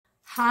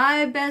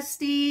Hi,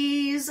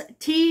 besties.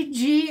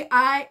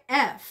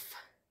 TGIF.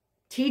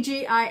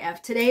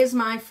 TGIF. Today is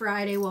my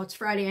Friday. Well, it's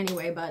Friday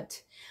anyway,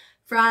 but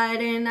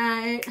Friday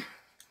night.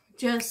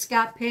 Just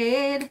got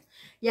paid.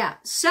 Yeah,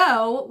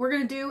 so we're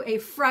going to do a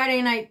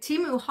Friday night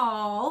Temu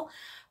haul.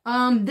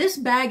 This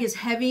bag is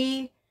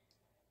heavy.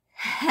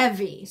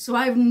 So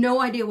I have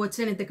no idea what's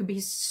in it that could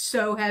be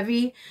so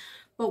heavy.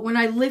 But when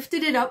I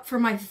lifted it up for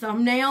my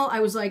thumbnail,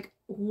 I was like,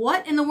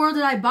 what in the world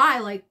did I buy?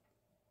 Like,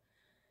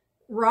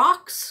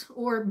 rocks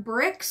or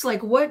bricks?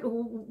 Like,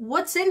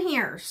 what's in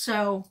here?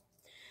 So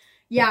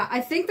yeah,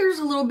 I think there's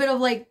a little bit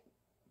of like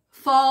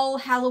fall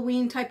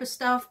Halloween type of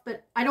stuff,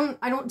 but I don't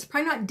it's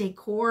probably not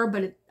decor,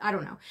 but I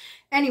don't know.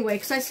 Anyway,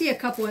 because I see a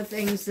couple of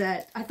things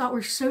that I thought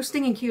were so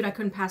stinging cute I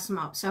couldn't pass them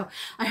up. So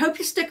I hope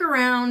you stick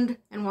around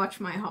and watch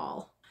my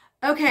haul.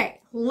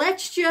 Okay,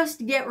 let's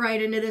just get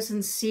right into this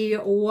and see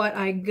what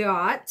I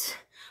got.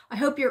 I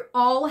hope you're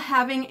all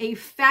having a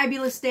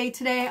fabulous day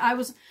today. I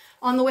was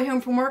on the way home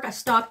from work. I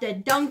stopped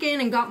at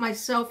Dunkin' and got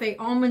myself a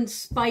almond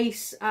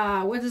spice,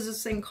 what is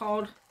this thing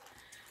called?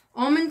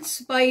 Almond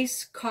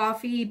spice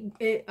coffee,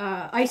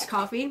 iced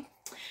coffee.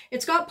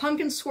 It's got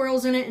pumpkin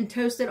swirls in it and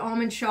toasted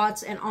almond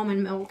shots and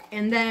almond milk.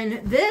 And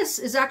then this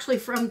is actually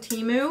from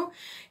Temu.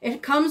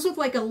 It comes with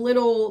like a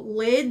little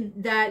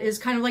lid that is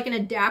kind of like an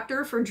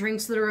adapter for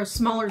drinks that are a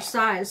smaller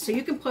size. So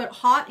you can put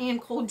hot and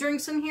cold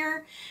drinks in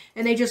here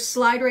and they just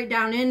slide right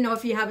down in. Now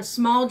if you have a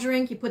small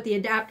drink, you put the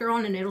adapter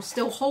on and it'll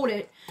still hold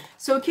it.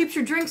 So it keeps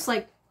your drinks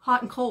like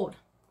hot and cold.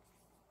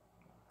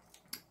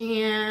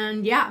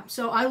 And yeah,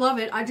 so I love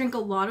it. I drink a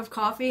lot of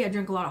coffee. I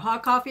drink a lot of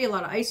hot coffee, a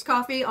lot of iced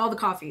coffee, all the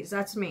coffees.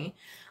 That's me.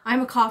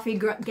 I'm a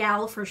coffee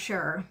gal for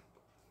sure.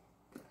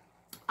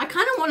 I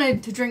kind of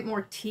wanted to drink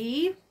more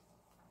tea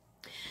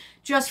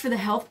just for the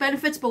health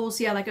benefits, but we'll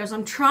see how that goes.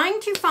 I'm trying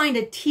to find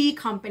a tea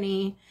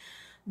company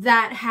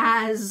that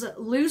has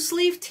loose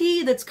leaf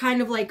tea that's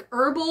kind of like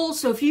herbal.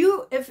 So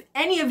if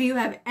any of you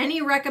have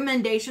any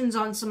recommendations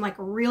on some like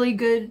really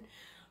good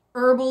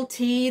herbal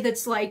tea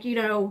that's like, you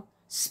know,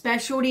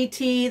 specialty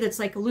tea that's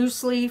like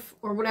loose leaf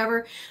or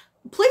whatever,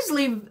 please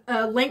leave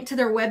a link to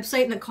their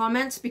website in the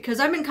comments, because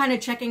I've been kind of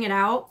checking it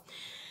out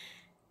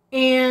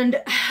and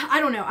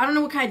I don't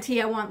know what kind of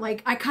tea I want.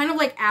 Like, I kind of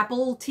like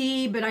apple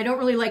tea, but I don't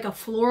really like a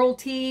floral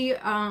tea,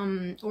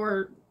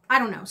 or I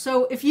don't know.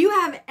 So if you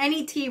have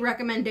any tea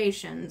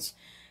recommendations,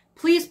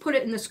 please put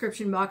it in the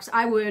description box.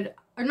 Or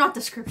not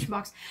description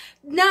box.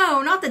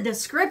 No, not the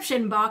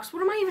description box.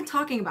 What am I even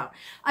talking about?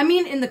 I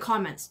mean in the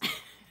comments.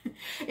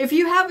 If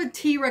you have a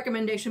tea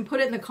recommendation,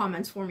 put it in the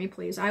comments for me,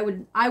 please. I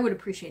would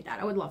appreciate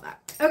that. I would love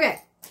that.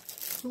 Okay,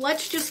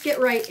 let's just get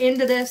right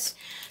into this.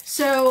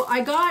 So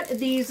I got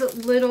these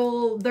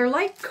little, they're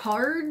like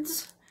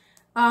cards.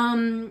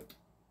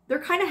 They're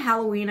kind of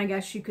Halloween, I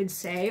guess you could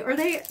say. Are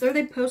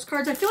they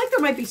postcards? I feel like there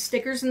might be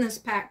stickers in this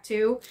pack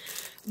too.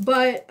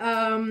 But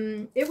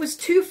it was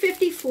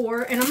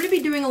 $2.54, and I'm going to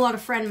be doing a lot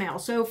of friend mail.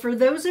 So for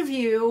those of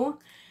you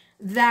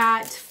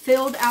that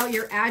filled out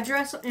your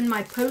address in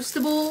my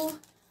postable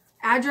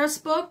address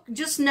book,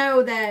 just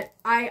know that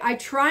I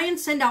try and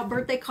send out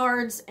birthday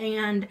cards,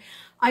 and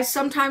I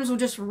sometimes will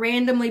just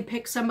randomly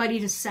pick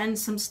somebody to send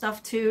some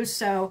stuff to.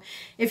 So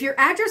if your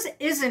address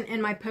isn't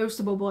in my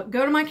postable book,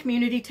 go to my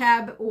community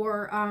tab,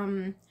 or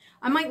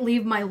I might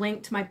leave my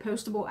link to my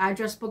postable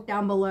address book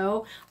down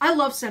below. I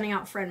love sending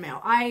out friend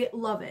mail. I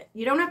love it.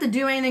 You don't have to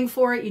do anything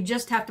for it. You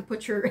just have to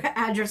put your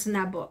address in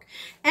that book.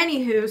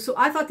 Anywho, so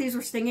I thought these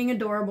were stinging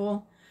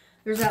adorable.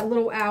 There's that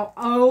little owl.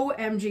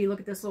 OMG, look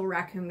at this little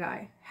raccoon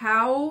guy.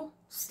 How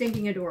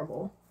stinking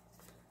adorable.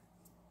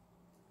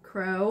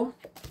 Crow.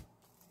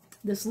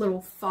 This little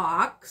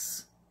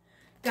fox.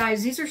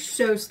 Guys, these are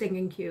so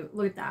stinking cute.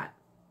 Look at that.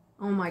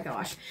 Oh my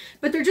gosh.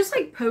 But they're just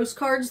like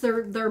postcards.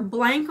 They're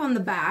blank on the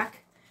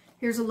back.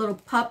 Here's a little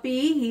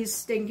puppy. He's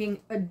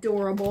stinking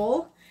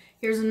adorable.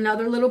 Here's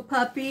another little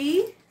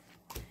puppy.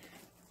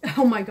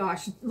 Oh my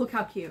gosh. Look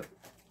how cute.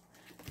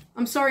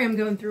 I'm sorry I'm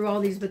going through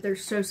all these, but they're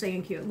so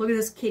stinking cute. Look at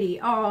this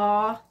kitty.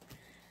 Aww.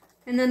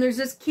 And then there's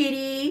this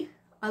kitty.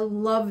 I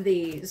love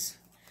these.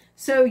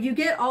 So you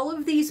get all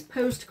of these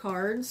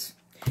postcards,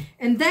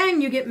 and then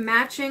you get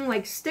matching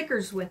like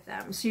stickers with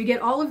them. So you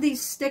get all of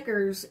these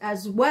stickers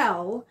as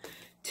well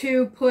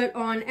to put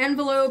on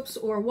envelopes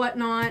or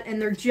whatnot,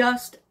 and they're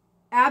just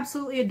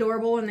absolutely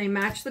adorable, and they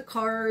match the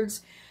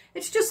cards.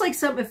 It's just like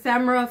some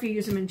ephemera if you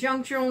use them in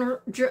junk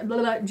journals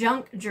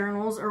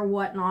or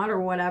whatnot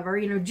or whatever.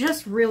 You know,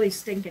 just really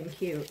stinking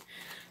cute.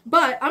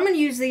 But I'm going to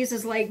use these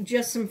as like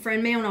just some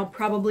friend mail, and I'll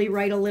probably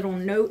write a little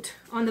note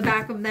on the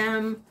back of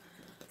them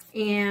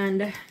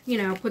and, you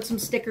know, put some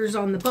stickers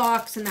on the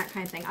box and that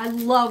kind of thing. I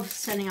love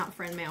sending out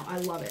friend mail. I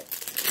love it.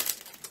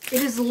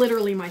 It is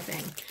literally my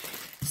thing.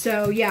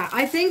 So yeah,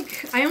 I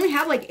think I only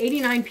have like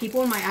 89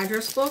 people in my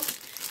address book.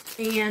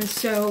 And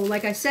so,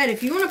 like I said,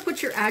 if you want to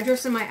put your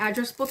address in my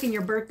address book and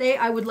your birthday,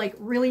 I would like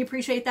really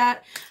appreciate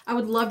that. I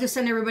would love to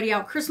send everybody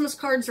out Christmas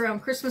cards around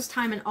Christmas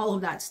time and all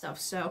of that stuff.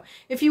 So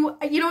if you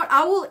know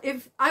what,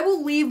 I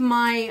will leave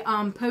my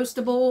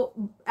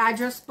postable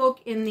address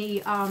book in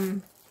the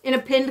in a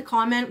pinned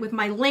comment with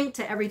my link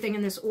to everything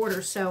in this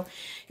order. So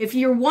if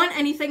you want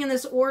anything in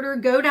this order,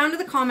 go down to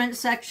the comment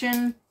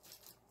section.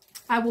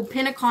 I will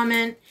pin a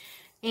comment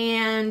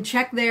and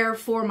check there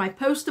for my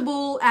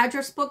postable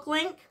address book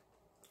link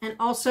and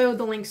also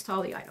the links to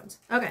all the items.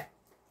 Okay.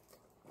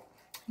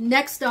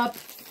 Next up,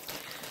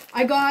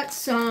 I got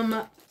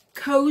some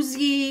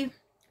cozy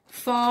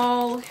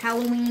fall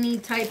Halloween-y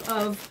type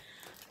of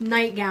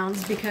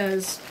nightgowns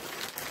because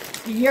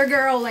your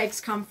girl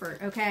likes comfort,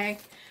 okay?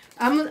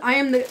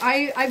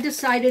 I've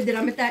decided that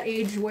I'm at that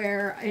age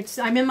where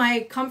I'm in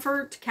my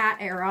comfort cat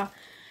era.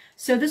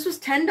 So this was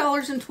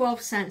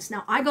 $10.12.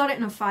 Now I got it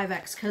in a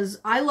 5X because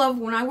I love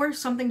when I wear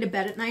something to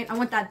bed at night, I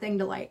want that thing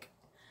to like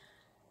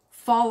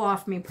fall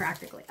off me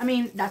practically. I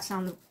mean, that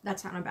sounded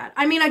bad.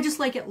 I mean, I just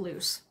like it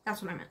loose.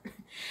 That's what I meant.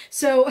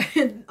 So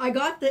I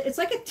got it's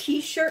like a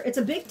t-shirt. It's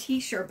a big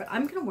t-shirt, but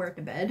I'm going to wear it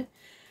to bed.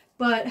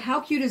 But how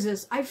cute is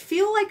this? I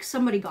feel like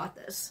somebody got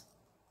this.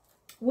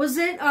 Was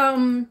it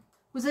Erin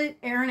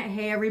at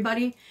Hey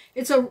Everybody?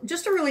 It's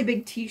just a really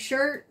big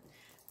t-shirt.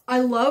 I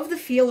love the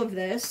feel of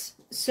this.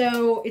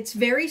 So it's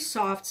very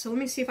soft. So let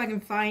me see if I can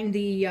find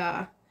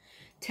the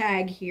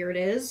tag. Here it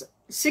is.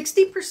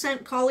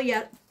 60%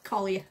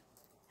 polyester.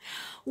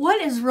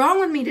 What is wrong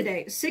with me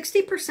today?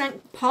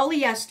 60%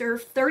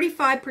 polyester,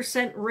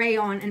 35%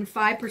 rayon, and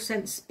 5%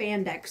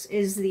 spandex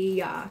is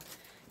the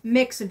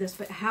mix of this.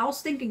 But how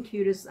stinking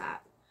cute is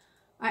that?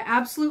 I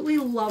absolutely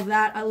love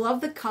that. I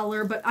love the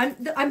color, but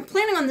I'm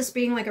planning on this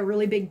being like a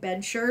really big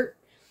bed shirt.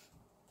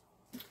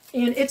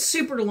 And it's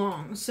super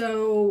long.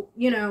 So,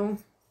 you know,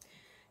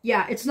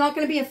 yeah, it's not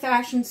going to be a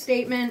fashion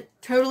statement.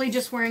 Totally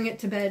just wearing it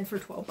to bed for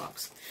 12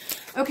 bucks.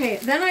 Okay,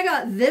 then I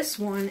got this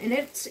one, and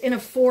it's in a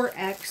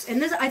 4X.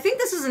 And I think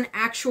this is an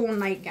actual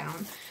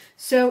nightgown.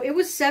 So it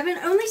was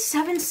only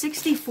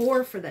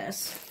 $7.64 for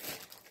this.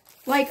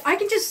 Like, I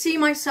can just see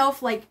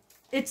myself, like,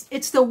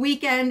 it's the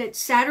weekend. It's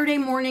Saturday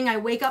morning. I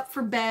wake up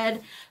for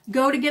bed,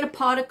 go to get a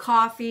pot of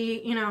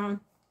coffee, you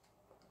know,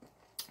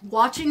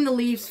 watching the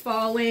leaves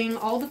falling,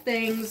 all the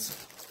things.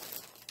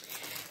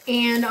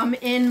 And I'm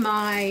in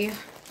my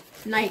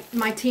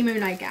Temu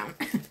nightgown.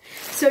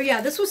 So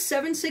yeah, this was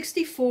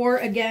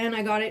 $7.64. Again,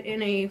 I got it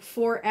in a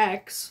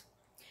 4X.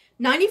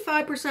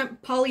 95%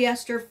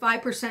 polyester,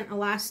 5%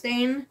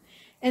 elastane.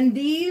 And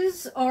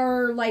these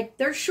are like,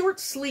 they're short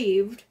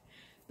sleeved,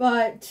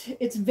 but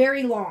it's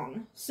very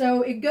long.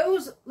 So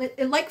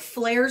it like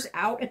flares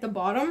out at the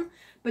bottom,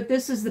 but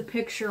this is the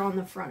picture on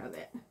the front of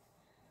it.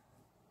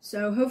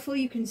 So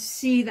hopefully you can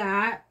see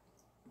that.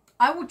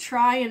 I will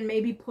try and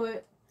maybe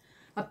put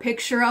a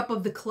picture up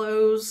of the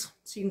clothes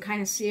so you can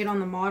kind of see it on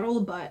the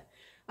model, but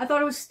I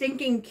thought it was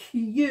stinking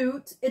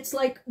cute. It's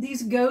like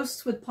these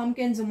ghosts with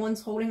pumpkins and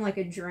one's holding like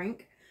a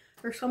drink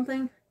or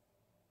something.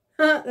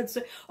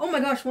 Oh my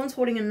gosh, one's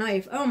holding a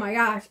knife. Oh my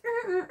gosh.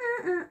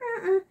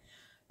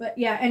 But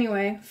yeah,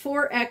 anyway,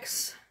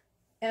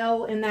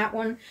 4XL in that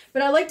one.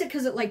 But I liked it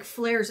because it like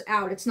flares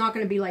out. It's not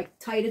going to be like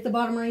tight at the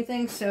bottom or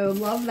anything, so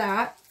love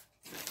that.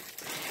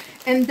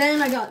 And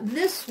then I got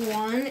this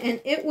one,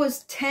 and it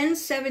was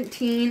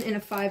 $10.17 in a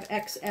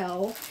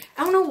 5XL.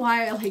 I don't know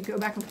why I like go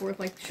back and forth.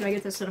 Like, should I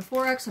get this in a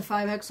 4X, a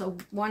 5X, a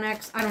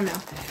 1X? I don't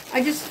know.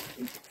 I just,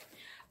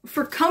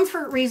 for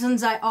comfort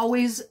reasons, I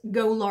always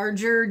go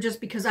larger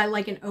just because I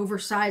like an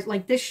oversized,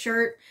 like this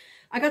shirt.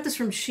 I got this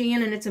from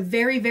Shein, and it's a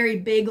very, very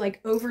big, like,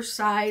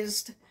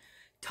 oversized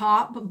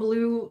top,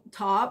 blue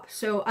top.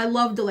 So I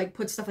love to, like,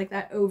 put stuff like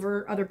that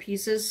over other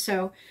pieces.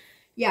 So,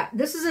 yeah,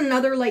 this is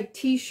another, like,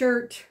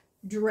 t-shirt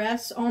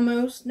dress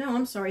almost. No,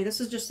 I'm sorry.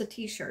 This is just a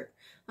t-shirt.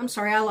 I'm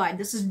sorry, I lied.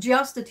 This is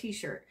just a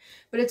t-shirt.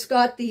 But it's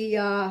got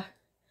the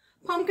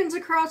pumpkins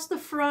across the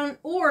front.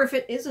 Or if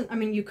it isn't, I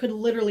mean, you could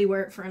literally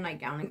wear it for a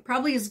nightgown. It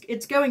probably is,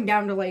 it's going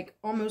down to, like,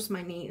 almost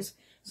my knees.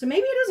 So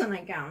maybe it is a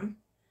nightgown.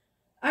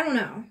 I don't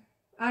know.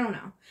 I don't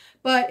know.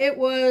 But it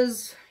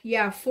was,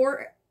 yeah,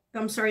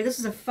 I'm sorry, this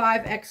is a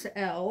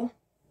 5XL.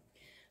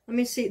 Let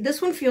me see.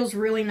 This one feels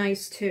really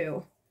nice,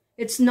 too.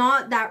 It's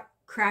not that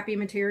crappy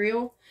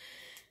material.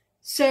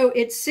 So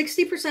it's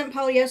 60%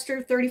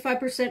 polyester,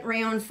 35%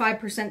 rayon, 5%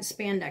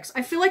 spandex.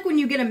 I feel like when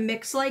you get a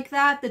mix like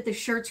that the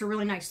shirts are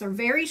really nice. They're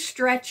very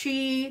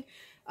stretchy.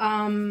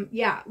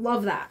 Yeah,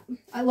 love that.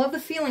 I love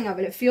the feeling of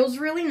it. It feels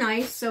really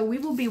nice, so we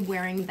will be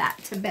wearing that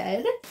to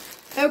bed.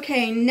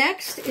 Okay,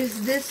 next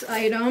is this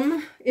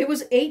item. It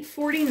was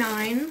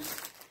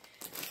 $8.49.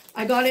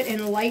 I got it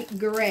in light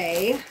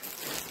gray.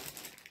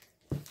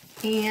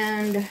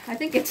 And I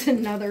think it's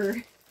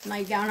another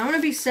nightgown. I'm going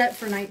to be set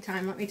for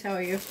nighttime, let me tell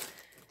you.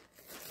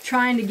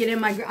 Trying to get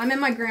in I'm in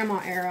my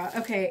grandma era.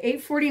 Okay,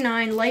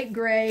 $8.49, light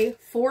gray,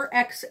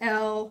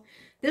 4XL.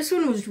 This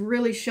one was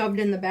really shoved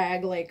in the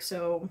bag, like,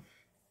 so.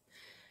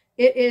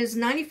 It is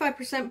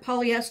 95%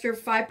 polyester,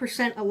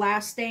 5%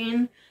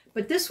 elastane.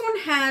 But this one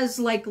has,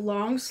 like,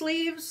 long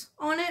sleeves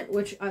on it,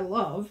 which I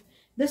love.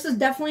 This is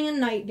definitely a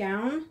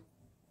nightgown.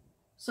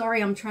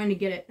 Sorry, I'm trying to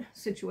get it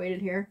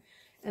situated here.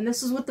 And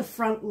this is what the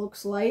front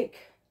looks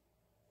like.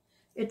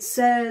 It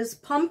says,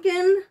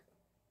 Pumpkin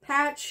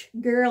Patch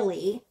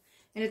Girly.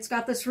 And it's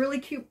got this really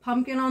cute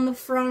pumpkin on the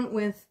front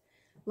with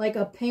like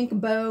a pink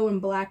bow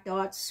and black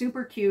dots.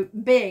 Super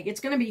cute. Big. It's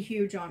going to be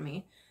huge on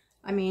me.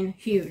 I mean,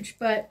 huge.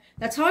 But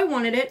that's how I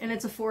wanted it, and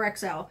it's a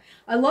 4XL.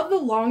 I love the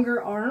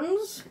longer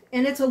arms,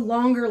 and it's a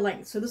longer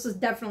length. So this is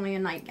definitely a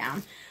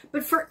nightgown.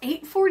 But for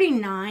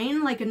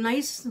 $8.49, like a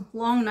nice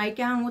long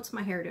nightgown, what's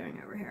my hair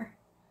doing over here?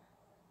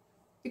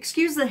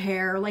 Excuse the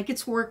hair, like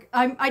it's work.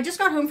 I just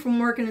got home from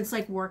work and it's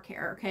like work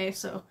hair, okay?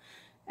 So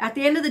at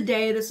the end of the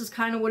day, this is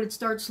kind of what it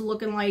starts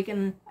looking like,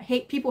 and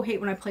people hate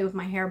when I play with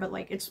my hair, but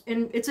like it's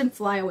in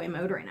flyaway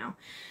mode right now.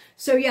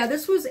 So yeah,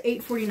 this was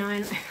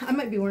 $8.49. I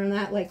might be wearing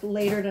that like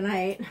later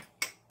tonight.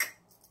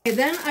 Okay,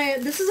 then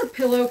this is a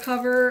pillow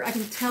cover. I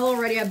can tell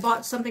already I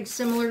bought something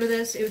similar to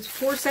this. It was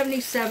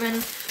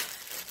 $4.77.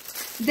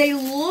 They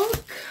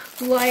look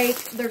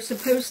like they're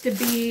supposed to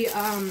be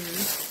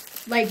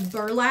like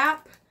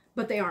burlap,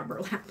 but they aren't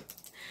burlap.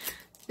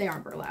 They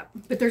aren't burlap.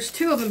 But there's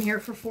two of them here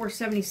for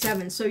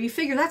 $4.77. So you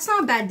figure that's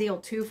not a bad deal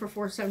too for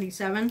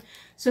 $4.77.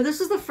 So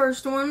this is the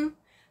first one.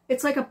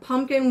 It's like a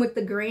pumpkin with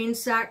the grain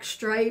sack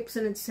stripes,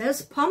 and it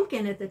says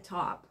pumpkin at the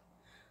top.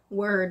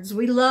 Words.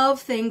 We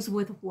love things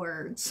with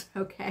words,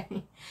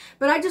 okay?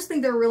 But I just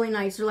think they're really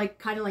nice. They're like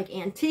kind of like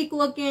antique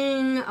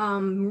looking,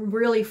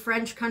 really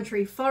French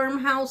country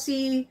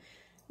farmhousey,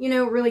 you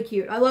know, really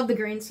cute. I love the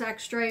grain sack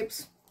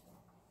stripes.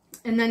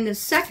 And then the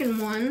second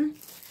one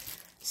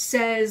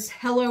says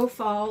Hello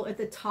Fall at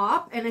the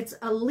top, and it's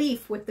a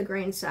leaf with the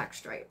grain sack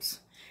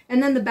stripes.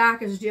 And then the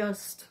back is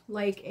just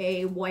like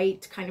a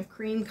white kind of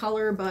cream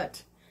color,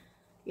 but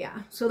yeah.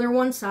 So they're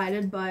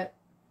one-sided, but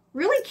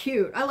really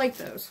cute. I like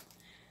those.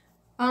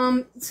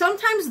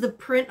 Sometimes the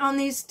print on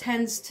these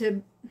tends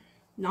to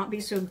not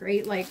be so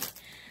great. Like,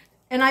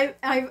 and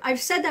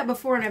I've said that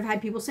before, and I've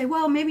had people say,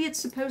 well, maybe it's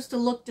supposed to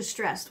look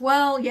distressed.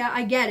 Well, yeah,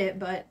 I get it,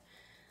 but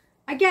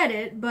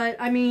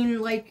I mean,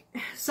 like,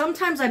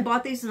 sometimes I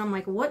bought these and I'm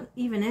like, what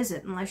even is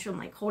it? Unless you're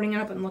like holding it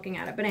up and looking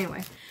at it. But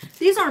anyway,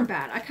 these aren't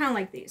bad. I kind of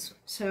like these.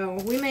 So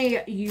we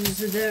may use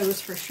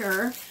those for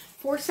sure.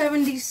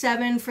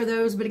 $4.77 for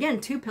those. But again,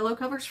 2 pillow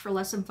covers for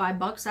less than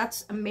 $5.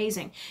 That's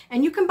amazing.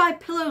 And you can buy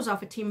pillows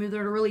off of Temu that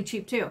are really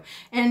cheap too.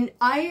 And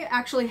I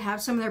actually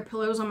have some of their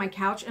pillows on my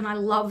couch and I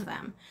love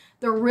them.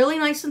 They're really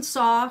nice and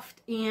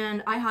soft,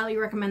 and I highly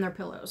recommend their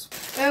pillows.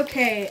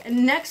 Okay,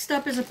 next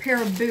up is a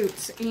pair of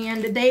boots,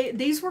 and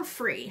these were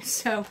free,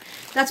 so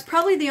that's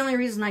probably the only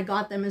reason I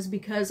got them, is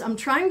because I'm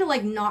trying to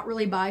like not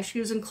really buy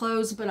shoes and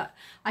clothes, but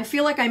I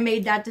feel like I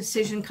made that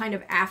decision kind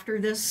of after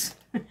this,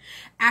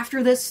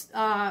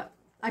 I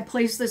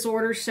placed this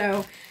order,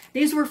 so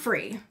these were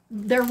free.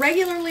 They're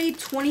regularly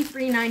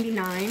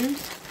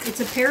 $23.99. It's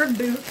a pair of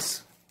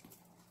boots.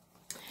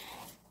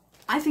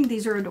 I think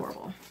these are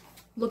adorable.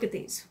 Look at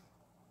these.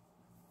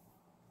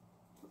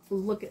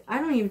 I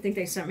don't even think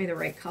they sent me the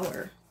right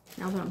color,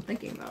 now that I'm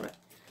thinking about it.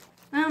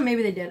 Oh,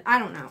 maybe they did. I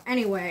don't know.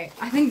 Anyway,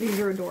 I think these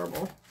are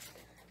adorable.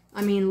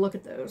 I mean, look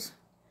at those.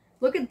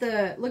 Look at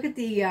the,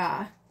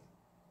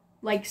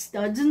 like,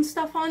 studs and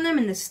stuff on them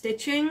and the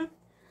stitching.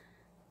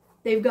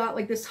 They've got,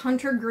 like, this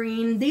hunter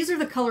green. These are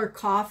the color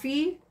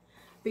coffee,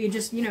 but you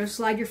just, you know,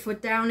 slide your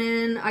foot down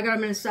in. I got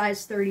them in a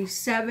size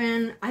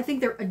 37. I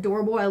think they're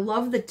adorable. I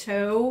love the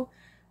toe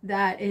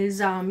that is,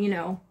 you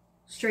know,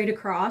 straight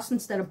across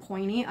instead of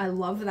pointy. I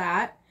love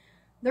that.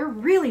 They're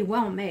really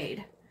well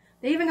made.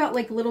 They even got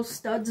like little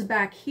studs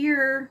back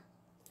here.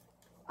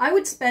 I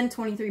would spend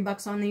 23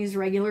 bucks on these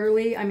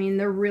regularly. I mean,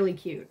 they're really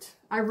cute.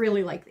 I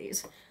really like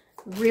these.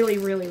 Really,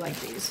 really like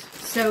these.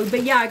 So,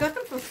 but yeah, I got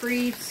them for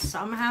free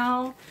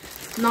somehow.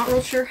 Not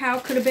real sure how.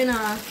 Could have been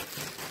a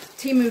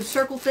Temu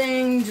circle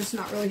thing. Just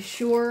not really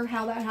sure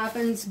how that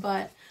happens.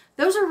 But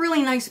those are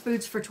really nice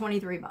boots for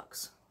 23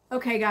 bucks.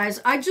 Okay guys,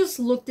 I just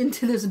looked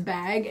into this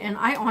bag and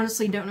I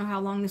honestly don't know how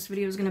long this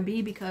video is going to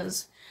be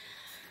because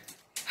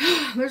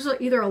there's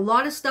either a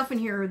lot of stuff in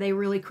here or they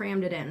really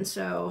crammed it in,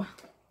 so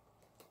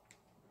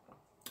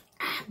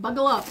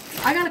buckle up.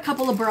 I got a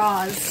couple of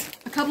bras,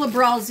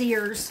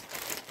 brasiers.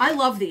 I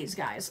love these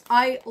guys.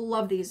 I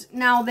love these.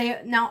 Now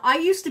I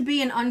used to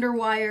be an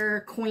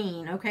underwire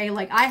queen, okay?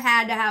 Like I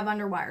had to have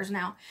underwires.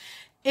 Now,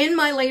 in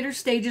my later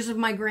stages of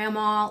my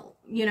grandma,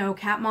 you know,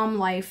 cat mom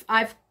life,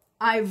 I've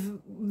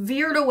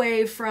veered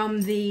away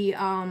from the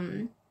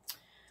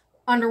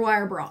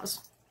underwire bras.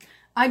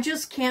 I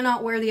just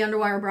cannot wear the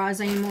underwire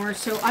bras anymore.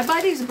 So I buy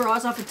these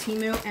bras off of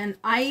Temu and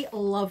I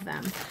love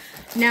them.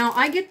 Now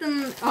I get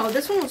them, oh,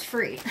 this one was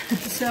free.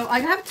 So I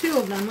have 2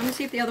 of them. Let me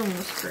see if the other one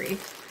was free.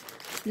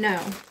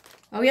 No.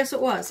 Oh, yes, it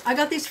was. I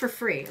got these for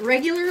free.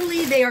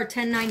 Regularly, they are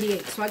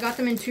 $10.98. So I got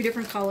them in 2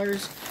 different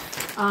colors.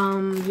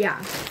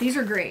 Yeah, these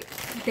are great.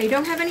 They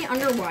don't have any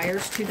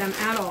underwires to them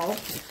at all.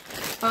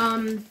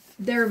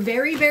 They're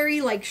very, very,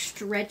 like,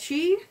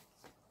 stretchy.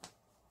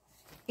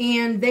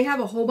 And they have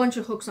a whole bunch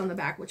of hooks on the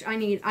back, which I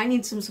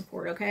need some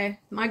support, okay?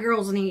 My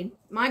girls need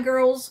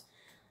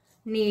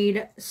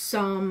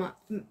some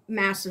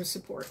massive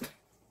support.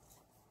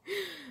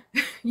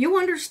 You'll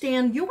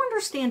understand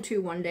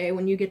too one day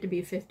when you get to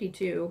be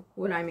 52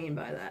 what I mean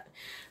by that.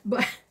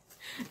 But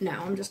no,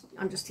 I'm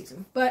just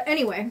teasing. But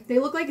anyway, they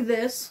look like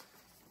this.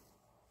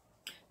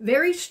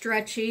 Very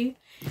stretchy.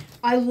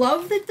 I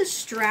love that the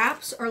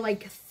straps are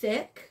like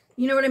thick.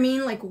 You know what I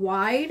mean? Like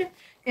wide.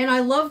 And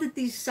I love that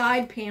these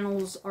side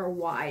panels are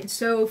wide.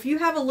 So if you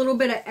have a little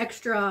bit of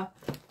extra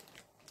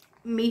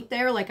meat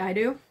there like I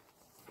do,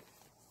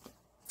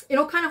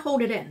 it'll kind of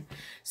hold it in.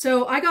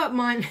 So I got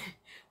mine.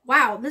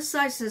 Wow, this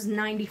size says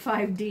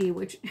 95D,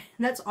 which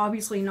that's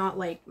obviously not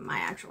like my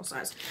actual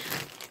size.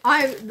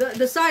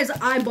 The size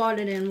I bought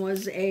it in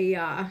was a,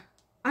 I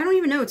don't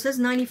even know, it says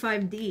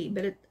 95D,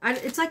 but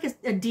it's like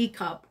a D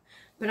cup,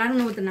 but I don't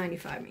know what the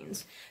 95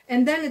 means.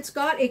 And then it's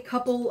got a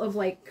couple of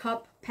like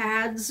cup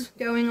pads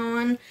going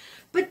on,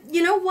 but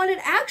you know what, it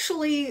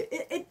actually,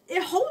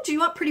 it holds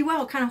you up pretty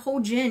well. It kind of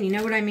holds you in, you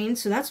know what I mean?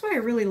 So that's why I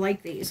really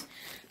like these.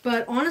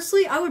 But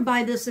honestly, I would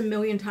buy this a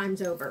million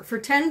times over. For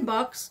 10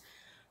 bucks,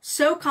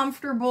 so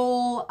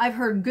comfortable. I've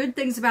heard good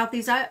things about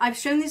these. I've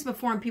shown these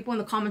before and people in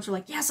the comments are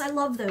like, yes, I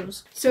love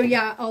those. So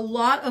yeah, a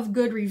lot of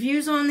good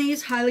reviews on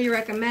these. Highly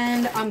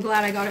recommend. I'm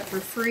glad I got it for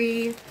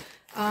free.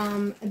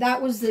 That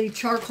was the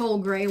charcoal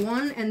gray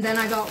one. And then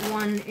I got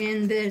one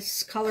in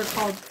this color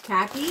called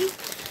khaki,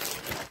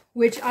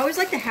 which I always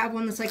like to have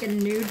one that's like a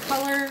nude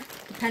color,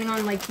 depending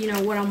on like, you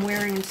know, what I'm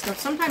wearing and stuff.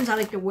 Sometimes I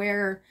like to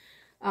wear,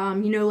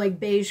 you know, like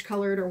beige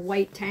colored or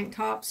white tank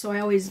tops. So I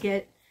always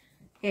get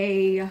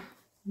a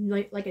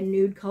like a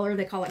nude color.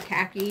 They call it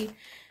khaki.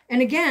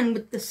 And again,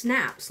 with the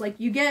snaps, like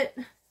you get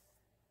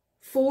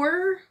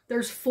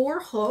there's 4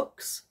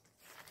 hooks.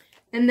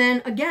 And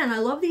then again, I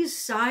love these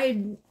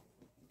side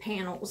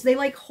panels. They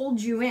like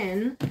hold you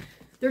in.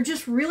 They're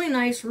just really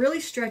nice, really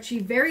stretchy,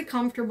 very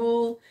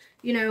comfortable.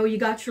 You know, you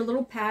got your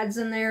little pads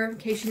in there in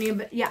case you need them.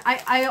 But yeah,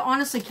 I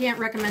honestly can't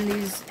recommend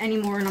these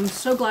anymore. And I'm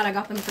so glad I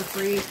got them for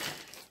free.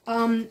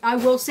 I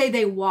will say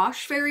they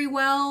wash very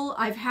well.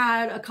 I've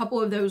had a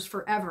couple of those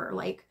forever.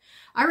 Like,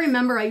 I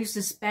remember I used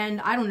to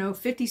spend, I don't know,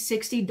 $50,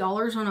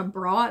 $60 on a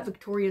bra at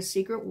Victoria's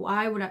Secret.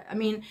 Why would I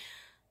mean,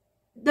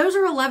 those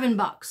are 11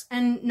 bucks.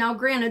 And now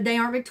granted, they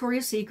aren't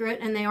Victoria's Secret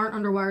and they aren't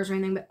underwires or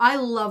anything, but I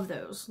love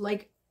those.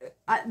 Like,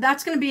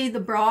 that's going to be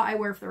the bra I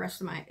wear for the rest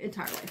of my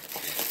entire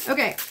life.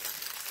 Okay.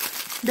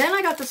 Then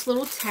I got this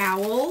little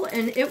towel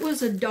and it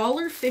was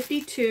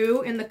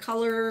 $1.52 in the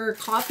color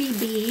Coffee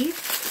Bee.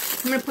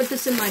 I'm going to put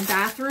this in my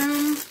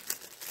bathroom.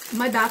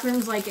 My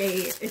bathroom's like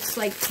it's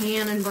like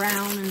tan and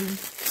brown and,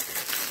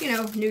 you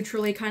know,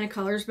 neutrally kind of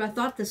colors, but I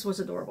thought this was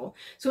adorable.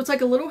 So it's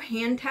like a little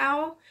hand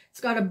towel. It's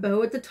got a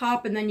bow at the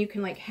top and then you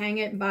can like hang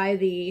it by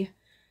the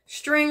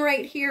string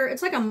right here.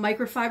 It's like a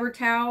microfiber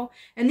towel.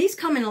 And these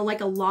come in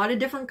like a lot of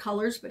different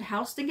colors, but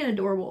how stinking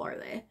adorable are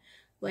they?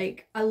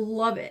 Like, I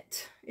love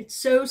it. It's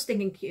so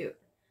stinking cute.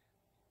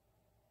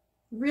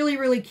 Really,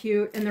 really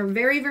cute. And they're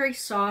very, very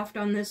soft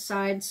on this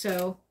side.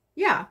 So,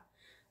 yeah.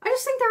 I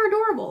just think they're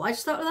adorable. I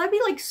just thought that'd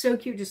be like so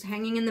cute just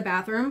hanging in the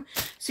bathroom.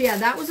 So yeah,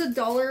 that was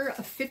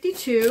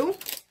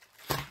 $1.52.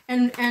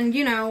 And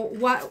you know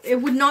what,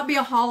 it would not be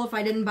a haul if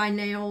I didn't buy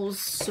nails.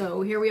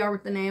 So here we are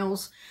with the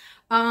nails.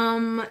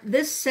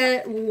 This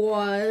set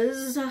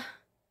was,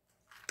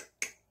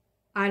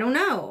 I don't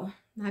know.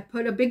 I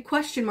put a big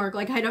question mark,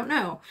 like I don't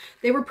know.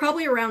 They were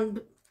probably around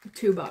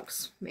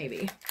 $2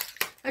 maybe.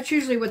 That's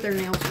usually what their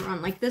nails are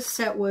on. Like this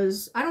set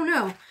was, I don't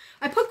know.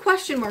 I put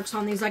question marks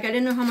on these, like I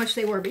didn't know how much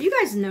they were, but you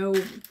guys know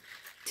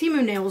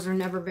Temu nails are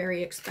never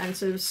very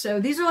expensive. So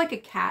these are like a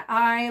cat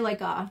eye,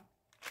 like a,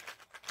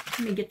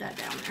 let me get that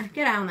down there.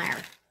 Get down there.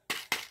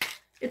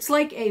 It's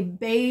like a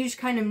beige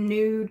kind of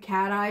nude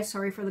cat eye.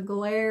 Sorry for the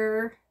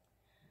glare.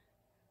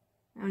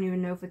 I don't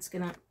even know if it's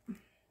gonna,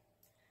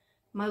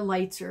 my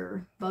lights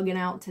are bugging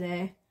out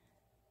today.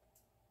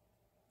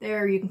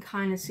 There you can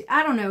kind of see,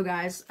 I don't know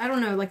guys. I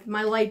don't know, like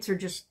my lights are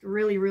just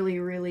really, really,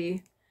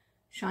 really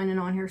shining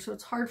on here, so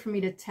it's hard for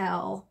me to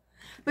tell.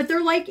 But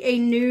they're like a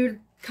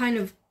nude kind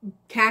of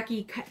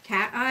khaki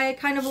cat eye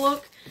kind of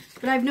look,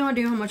 but I have no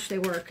idea how much they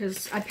were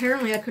because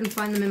apparently I couldn't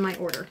find them in my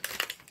order.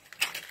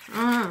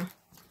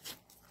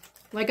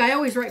 Like I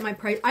always write my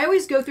price. I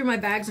always go through my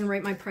bags and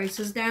write my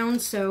prices down,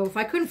 so if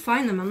I couldn't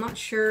find them, I'm not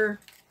sure.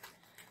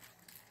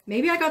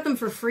 Maybe I got them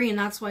for free and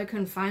that's why I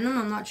couldn't find them.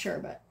 I'm not sure,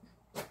 but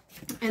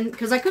and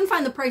because I couldn't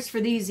find the price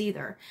for these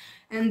either.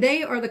 And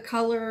they are the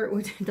color,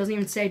 it doesn't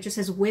even say, it just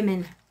says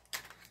women.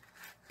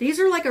 These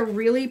are like a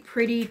really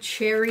pretty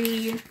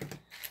cherry,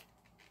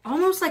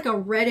 almost like a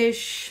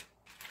reddish,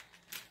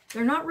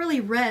 they're not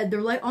really red,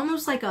 they're like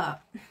almost like a,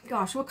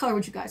 gosh, what color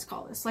would you guys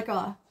call this? Like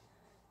a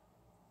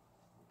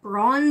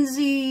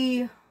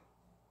bronzy,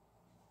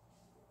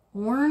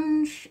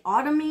 orange,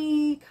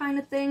 autumny kind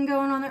of thing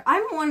going on there.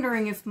 I'm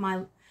wondering if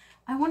I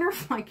wonder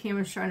if my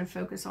camera's trying to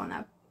focus on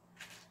that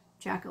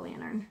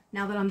jack-o'-lantern,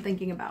 now that I'm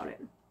thinking about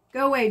it.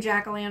 Go away,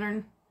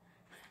 jack-o'-lantern.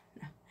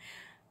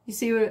 You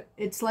see what,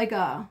 it's like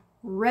a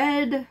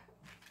red,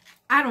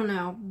 I don't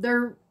know,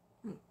 they're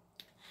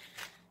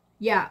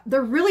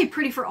really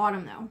pretty for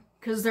autumn though,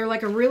 because they're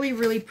like a really,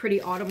 really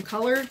pretty autumn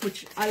color,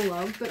 which I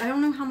love, but I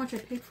don't know how much I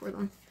paid for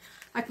them.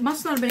 I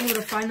must not have been able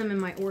to find them in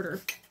my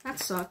order. That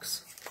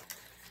sucks.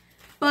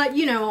 But,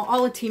 you know,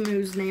 all of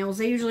Temu's nails,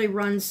 they usually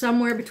run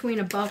somewhere between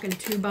 $1 and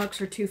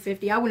 $2 or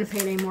 $2.50. I wouldn't have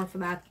paid any more for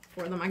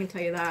for them, I can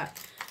tell you that.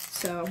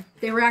 So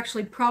they were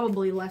actually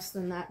probably less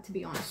than that, to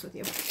be honest with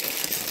you.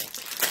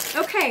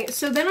 Okay,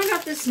 so then I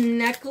got this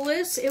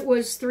necklace. It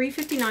was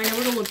 $3.59. It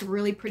would have looked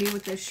really pretty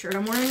with this shirt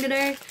I'm wearing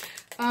today.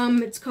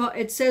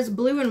 It says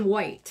blue and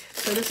white.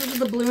 So this is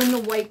the blue and the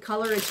white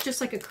color. It's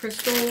just like a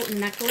crystal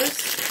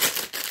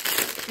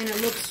necklace. And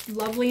it looks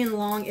lovely and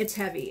long. It's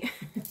heavy.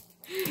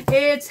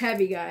 It's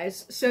heavy,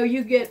 guys. So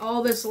you get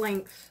all this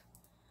length.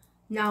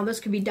 Now this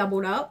could be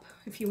doubled up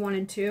if you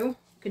wanted to. You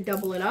could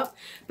double it up.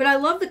 But I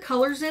love the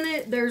colors in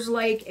it. There's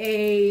like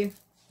a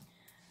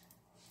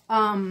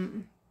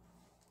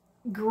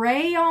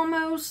gray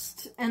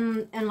almost,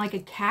 and like a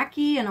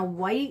khaki and a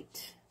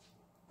white.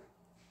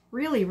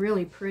 Really,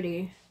 really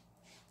pretty.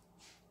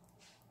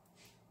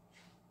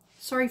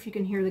 Sorry if you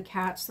can hear the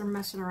cats. They're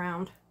messing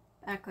around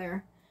back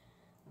there.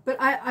 But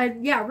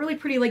yeah, really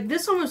pretty. Like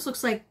this almost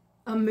looks like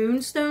a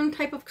moonstone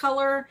type of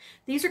color.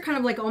 These are kind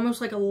of like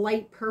almost like a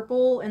light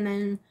purple and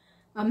then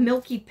a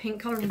milky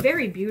pink color.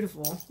 Very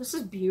beautiful. This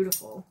is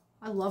beautiful.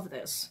 I love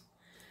this.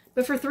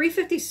 But for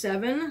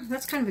 $3.57,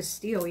 that's kind of a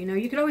steal, you know.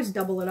 You could always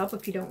double it up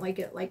if you don't like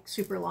it like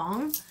super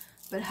long.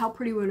 But how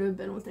pretty would it have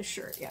been with this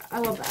shirt? Yeah, I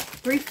love that.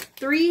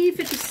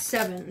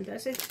 $3.57. Did I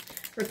say?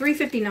 Or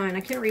 $3.59.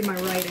 I can't read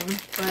my writing,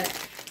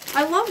 but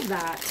I love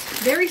that.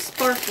 Very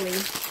sparkly.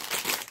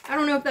 I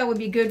don't know if that would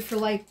be good for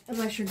like,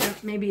 unless you're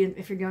maybe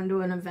if you're going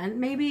to an event,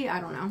 maybe. I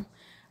don't know.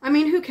 I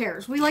mean, who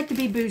cares? We like to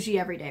be bougie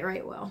every day,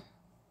 right? Well,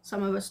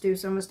 some of us do,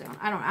 some of us don't.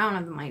 I don't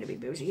have the money to be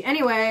bougie.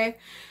 Anyway,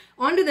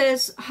 onto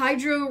this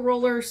Hydro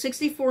Roller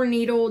 64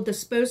 needle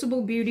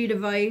disposable beauty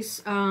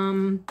device.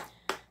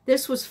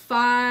 This was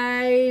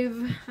I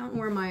don't know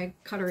where my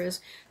cutter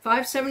is,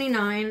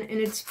 $5.79, and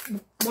it's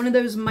one of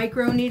those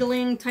micro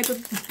needling type of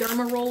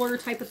derma roller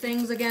type of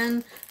things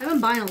again. I've been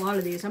buying a lot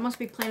of these. I must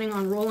be planning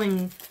on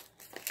rolling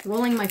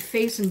my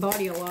face and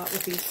body a lot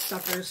with these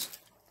suckers.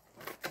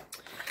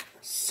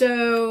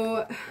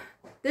 So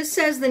this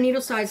says the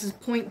needle size is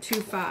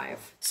 0.25.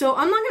 So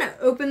I'm not going to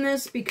open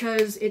this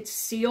because it's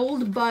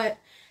sealed, but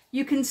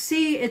you can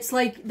see it's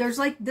like,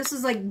 this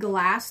is like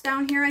glass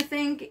down here, I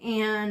think,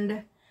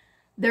 and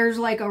there's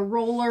like a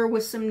roller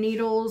with some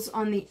needles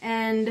on the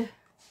end.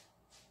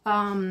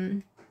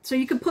 So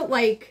you could put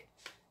like,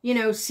 you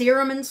know,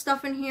 serum and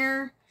stuff in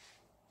here.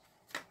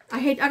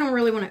 I don't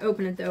really want to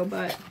open it though,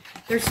 but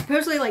there's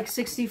supposedly like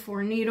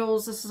 64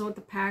 needles. This is what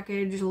the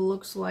package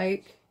looks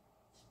like.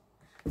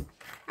 I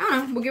don't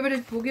know. We'll give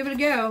it a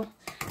go.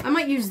 I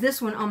might use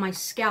this one on my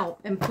scalp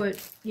and put,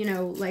 you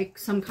know, like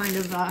some kind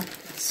of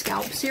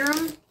scalp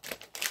serum.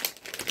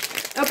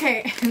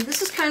 Okay,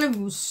 this is kind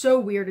of so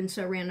weird and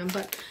so random,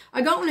 but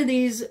I got one of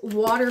these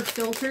water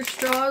filter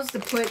straws to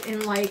put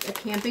in like a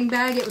camping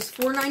bag. It was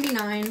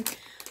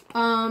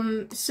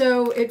 $4.99.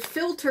 So it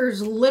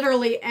filters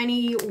literally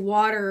any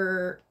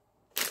water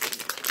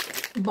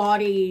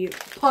body,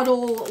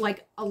 puddle,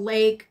 like a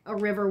lake, a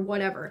river,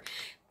 whatever.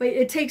 But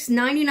it takes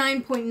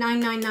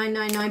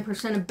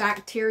 99.99999% of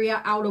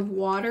bacteria out of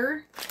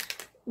water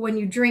when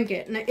you drink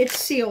it. And it's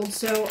sealed,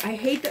 so I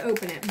hate to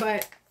open it,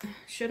 but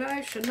should I?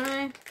 Shouldn't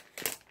I?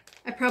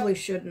 I probably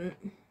shouldn't.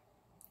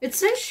 It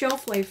says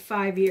shelf life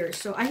 5 years,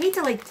 so I hate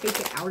to like take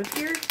it out of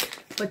here,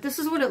 but this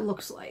is what it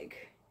looks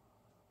like.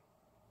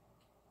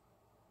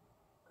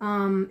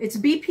 It's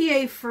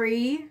BPA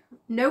free,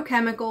 no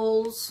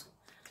chemicals.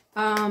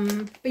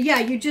 But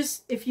yeah,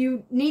 if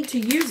you need to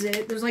use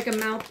it, there's like a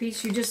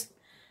mouthpiece, you just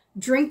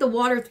drink the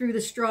water through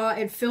the straw.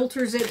 It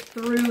filters it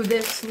through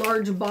this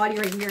large body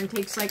right here and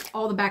takes like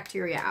all the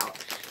bacteria out.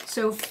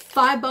 So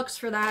 $5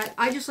 for that.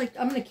 I'm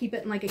going to keep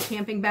it in like a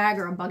camping bag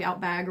or a bug out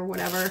bag or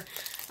whatever.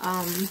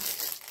 I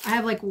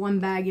have like one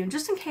bag, you know,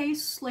 just in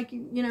case, like,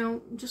 you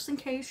know, just in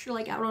case you're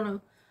like out on a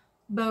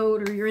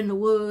boat or you're in the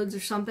woods or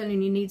something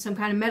and you need some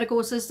kind of medical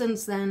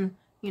assistance, then,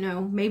 you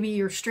know, maybe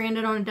you're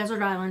stranded on a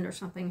desert island or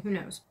something. Who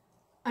knows?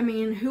 I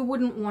mean, who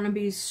wouldn't want to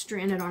be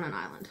stranded on an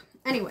island?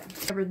 Anyway,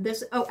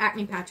 this, oh,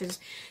 acne patches.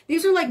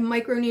 These are like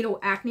micro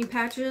needle acne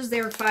patches.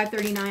 They were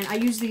 $5.39. I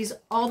use these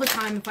all the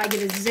time if I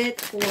get a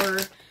zit or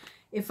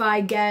if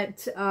I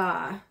get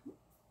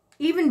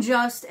even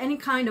just any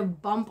kind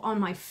of bump on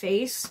my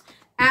face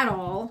at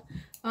all.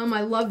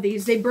 I love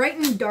these. They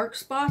brighten dark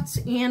spots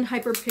and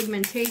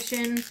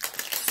hyperpigmentation.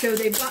 So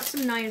they've got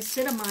some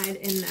niacinamide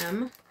in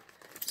them.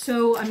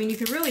 So, I mean, you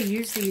can really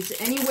use these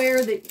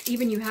anywhere that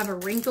even you have a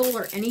wrinkle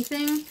or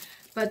anything.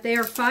 But they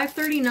are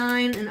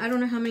 $5.39, and I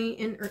don't know how many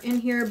are in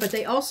here, but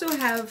they also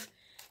have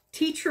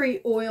tea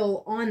tree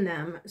oil on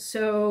them.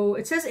 So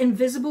it says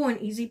invisible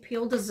and easy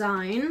peel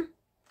design.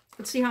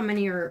 Let's see how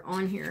many are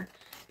on here,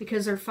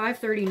 because they're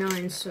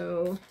 $5.39.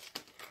 So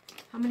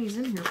how many's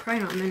in here?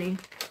 Probably not many,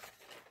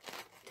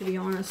 to be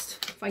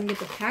honest. If I can get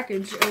the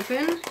package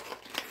open.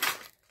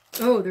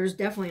 Oh, there's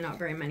definitely not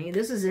very many.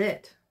 This is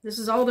it. This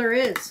is all there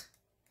is.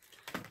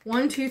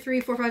 1, 2,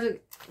 3, 4, 5, 6,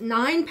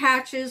 9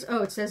 patches.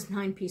 Oh, it says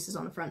 9 pieces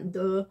on the front.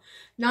 Duh.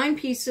 9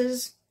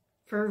 pieces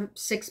for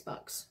 $6.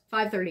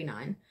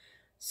 $5.39.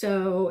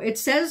 So it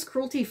says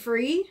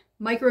cruelty-free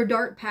micro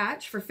dart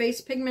patch for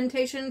face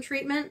pigmentation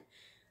treatment.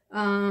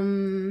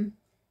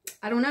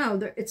 I don't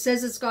know. It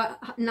says it's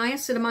got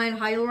niacinamide,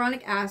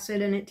 hyaluronic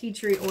acid, and tea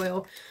tree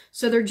oil.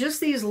 So they're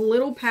just these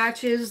little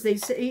patches. They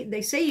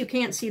say you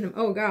can't see them.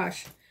 Oh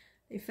gosh,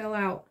 they fell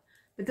out.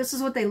 But this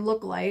is what they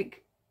look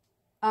like.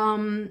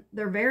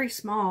 They're very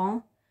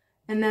small.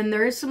 And then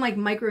there is some like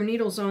micro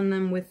needles on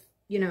them with,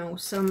 you know,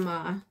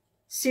 some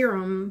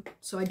serum.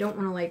 So I don't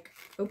want to like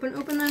open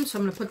them. So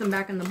I'm going to put them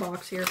back in the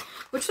box here,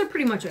 which they're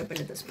pretty much open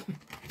at this point.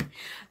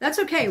 That's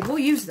okay. We'll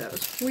use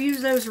those. We'll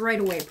use those right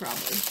away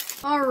probably.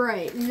 All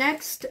right.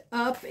 Next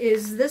up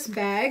is this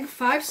bag,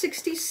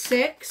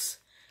 566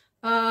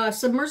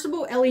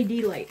 submersible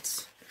LED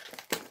lights.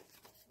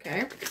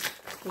 Okay.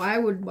 Why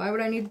would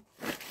I need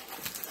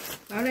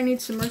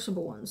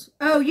submersible ones?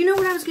 Oh, you know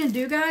what I was going to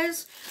do,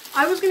 guys?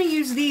 I was going to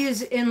use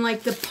these in,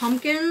 like, the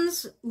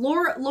pumpkins.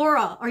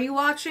 Laura, are you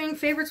watching?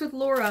 Favorites with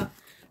Laura.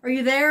 Are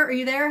you there? Are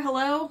you there?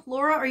 Hello?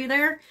 Laura, are you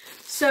there?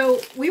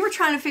 So, we were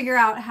trying to figure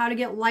out how to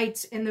get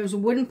lights in those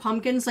wooden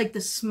pumpkins, like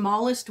the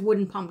smallest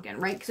wooden pumpkin,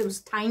 right? Because it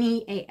was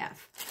tiny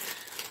AF.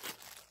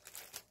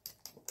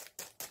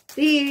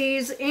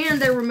 These,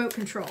 and their remote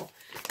control.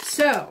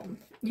 So,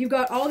 you've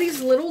got all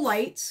these little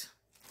lights.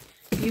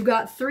 You've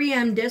got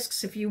 3M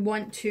discs if you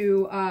want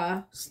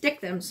to stick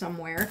them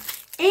somewhere.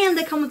 And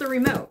they come with a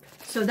remote.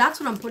 So that's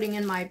what I'm putting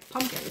in my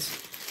pumpkins.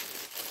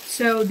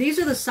 So these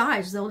are the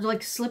size. They'll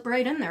like slip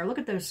right in there. Look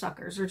at those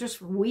suckers. They're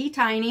just wee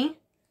tiny.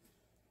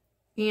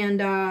 And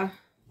the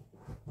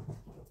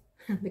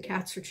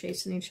cats are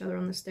chasing each other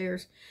on the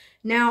stairs.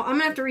 Now I'm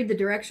going to have to read the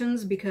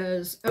directions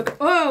because... Okay,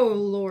 oh,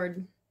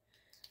 Lord.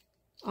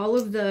 All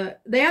of the...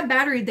 They have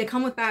battery. They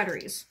come with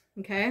batteries.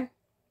 Okay?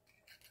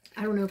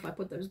 I don't know if I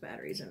put those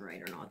batteries in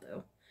right or not,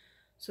 though.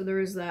 So there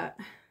is that.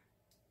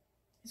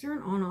 Is there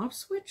an on-off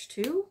switch,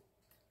 too?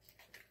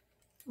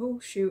 Oh,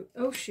 shoot.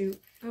 Oh,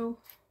 shoot. Oh.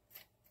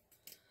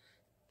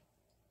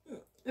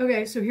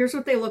 Okay, so here's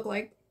what they look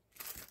like.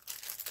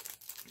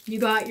 You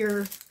got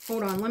your...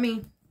 Hold on, let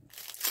me...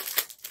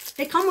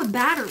 They come with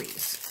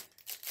batteries.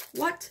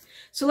 What?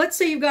 So let's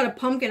say you've got a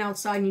pumpkin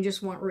outside and you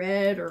just want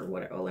red or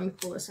whatever. Oh, let me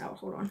pull this out.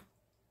 Hold on.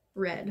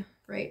 Red,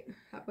 right?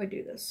 How do I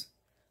do this?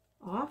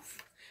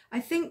 Off? I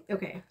think,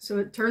 okay, so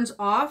it turns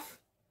off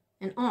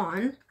and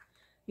on.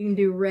 You can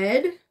do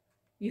red.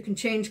 You can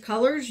change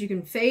colors. You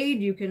can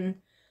fade. You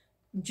can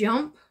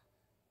jump.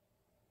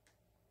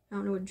 I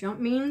don't know what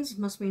jump means.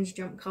 Must means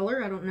jump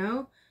color. I don't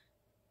know.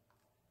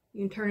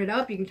 You can turn it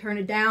up. You can turn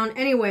it down.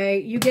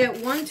 Anyway, you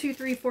get 1, 2,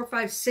 3, 4,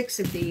 5, 6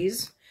 of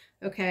these.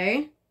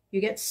 Okay.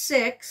 You get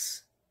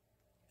 6.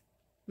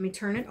 Let me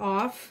turn it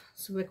off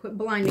so they quit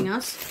blinding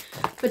us.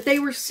 But they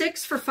were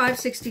 6 for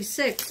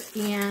 $5.66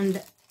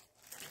 and...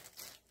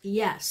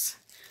 Yes,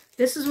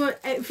 this is what,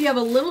 if you have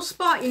a little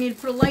spot you need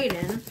to put a light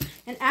in,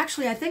 and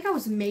actually I think I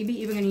was maybe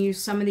even going to use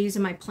some of these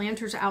in my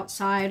planters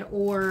outside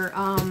or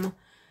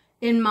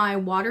in my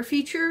water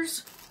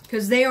features,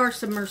 because they are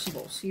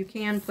submersible, so you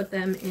can put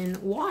them in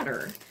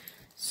water.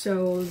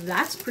 So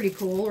that's pretty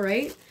cool,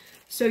 right?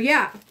 So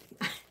yeah,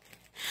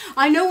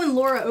 I know when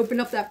Laura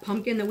opened up that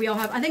pumpkin that we all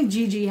have, I think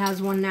Gigi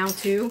has one now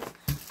too.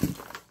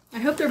 I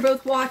hope they're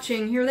both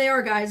watching. Here they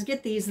are, guys.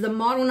 Get these. The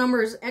model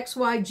number is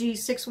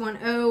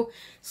XYG610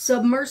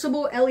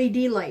 submersible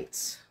LED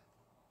lights.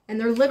 And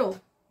they're little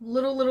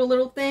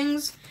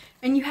things.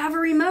 And you have a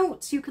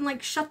remote, so you can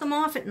like shut them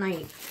off at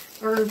night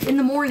or in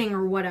the morning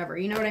or whatever.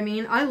 You know what I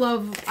mean? I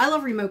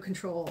love remote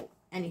control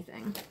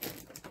anything.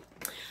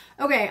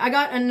 Okay, I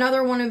got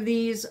another one of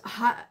these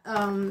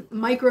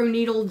micro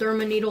needle,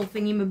 derma needle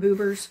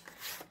thingy-maboobers.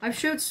 I've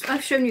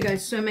shown you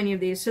guys so many of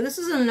these. So this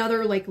is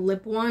another like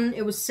lip one.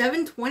 It was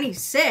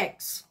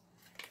 $7.26.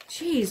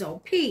 Jeez,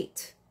 oh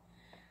Pete.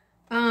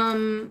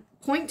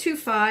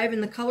 0.25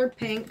 in the color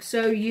pink.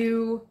 So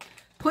you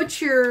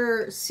put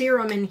your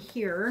serum in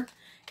here,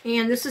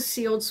 and this is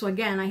sealed. So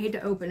again, I hate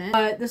to open it,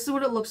 but this is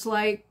what it looks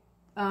like.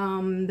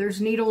 There's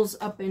needles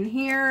up in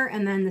here,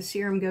 and then the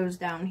serum goes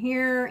down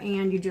here,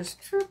 and you just,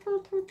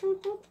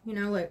 you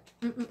know, like,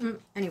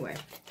 anyway.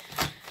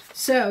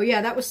 So,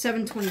 yeah, that was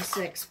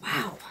 $7.26.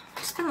 Wow.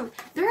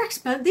 They're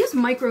expensive. These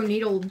micro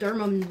needle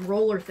derma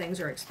roller things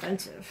are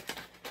expensive.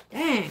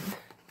 Dang.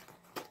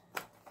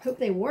 Hope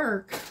they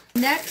work.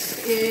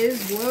 Next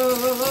is,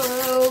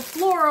 whoa,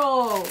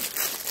 floral.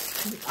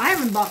 I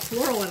haven't bought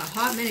floral in a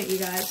hot minute, you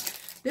guys.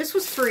 This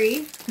was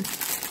free.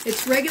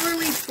 It's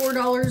regularly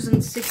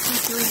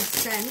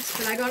 $4.63,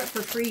 but I got it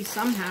for free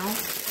somehow.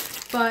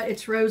 But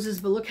it's roses,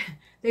 but look,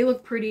 they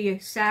look pretty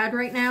sad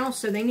right now,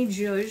 so they need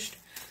zhuzhed.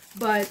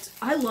 But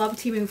I love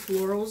Temu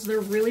florals. They're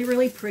really,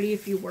 really pretty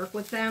if you work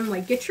with them.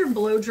 Like, get your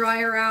blow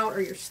dryer out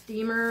or your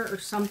steamer or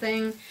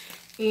something,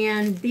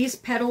 and these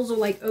petals will,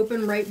 like,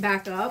 open right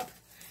back up,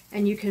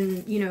 and you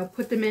can, you know,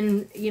 put them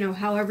in, you know,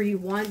 however you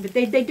want. But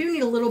they do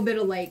need a little bit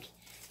of, like,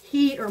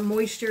 heat or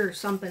moisture or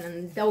something,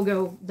 and they'll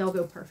go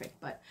perfect.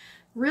 But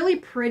really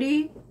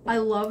pretty. I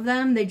love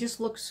them. They just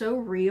look so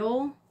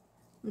real.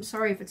 I'm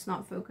sorry if it's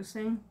not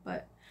focusing,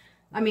 but,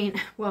 I mean,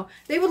 well,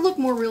 they would look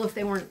more real if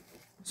they weren't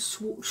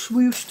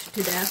swooshed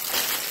to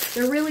death.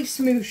 They're really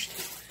smooshed.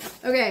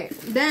 Okay,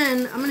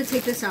 then I'm going to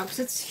take this out because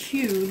it's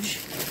huge.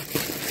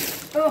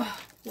 Oh,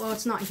 Well,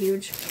 it's not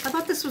huge. I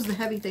thought this was the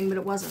heavy thing, but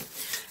it wasn't.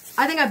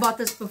 I think I bought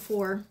this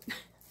before.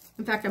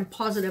 In fact, I'm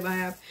positive I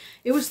have.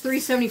 It was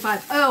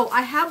 $3.75. Oh,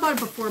 I have bought it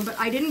before, but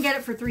I didn't get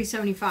it for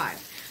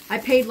 $3.75. I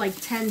paid like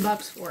 10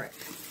 bucks for it.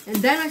 And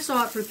then I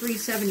saw it for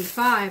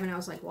 $3.75, and I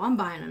was like, well, I'm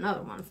buying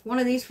another one. One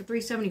of these for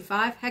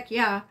 $3.75? Heck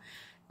yeah.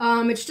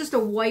 It's just a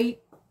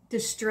white,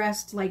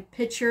 distressed, like,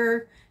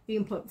 pitcher. You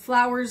can put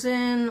flowers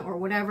in or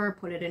whatever.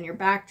 Put it in your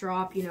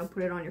backdrop, you know,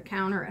 put it on your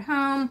counter at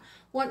home,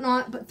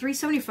 whatnot. But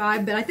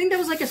 $3.75, but I think that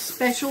was like a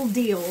special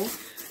deal.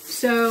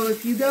 So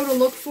if you go to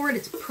look for it,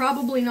 it's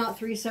probably not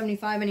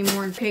 $3.75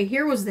 anymore. Okay,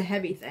 here was the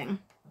heavy thing.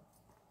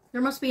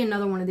 There must be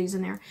another one of these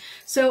in there.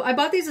 So I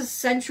bought these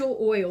essential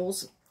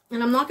oils,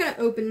 and I'm not going to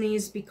open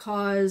these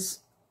because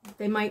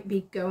they might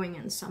be going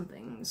in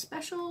something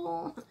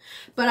special.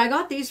 But I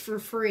got these for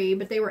free,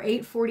 but they were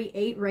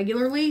 $8.48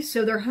 regularly.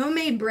 So they're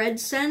homemade bread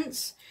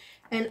scents,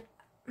 and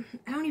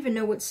I don't even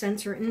know what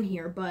scents are in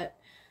here, but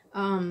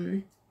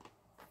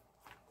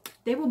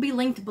they will be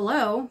linked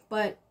below,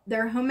 but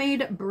they're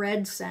homemade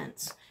bread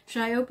scents.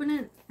 Should I open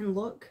it and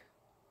look?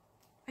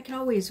 I can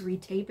always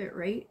retape it,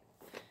 right?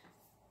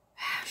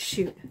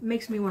 Shoot, it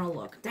makes me want to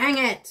look. Dang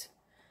it!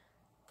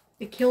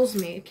 It kills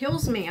me. It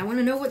kills me. I want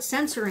to know what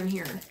scents are in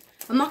here.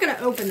 I'm not going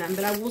to open them,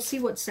 but I will see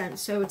what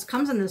scents. So it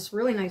comes in this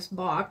really nice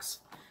box.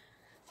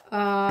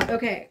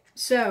 Okay,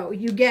 so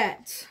you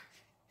get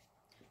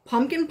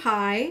pumpkin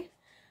pie,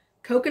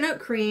 coconut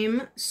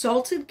cream,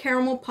 salted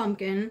caramel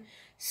pumpkin,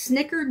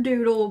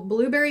 snickerdoodle,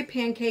 blueberry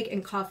pancake,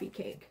 and coffee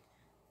cake.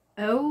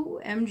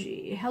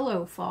 OMG.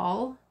 Hello,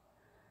 fall.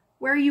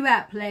 Where are you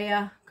at,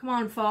 playa? Come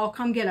on, fall.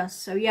 Come get us.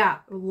 So, yeah,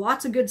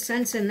 lots of good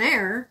scents in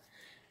there.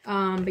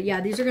 But,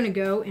 yeah, these are going to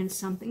go in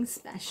something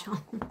special.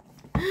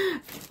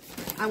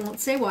 I won't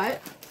say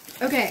what.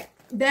 Okay,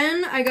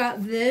 then I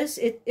got this.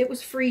 It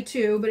was free,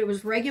 too, but it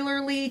was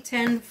regularly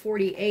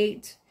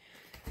 $10.48.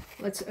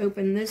 Let's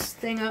open this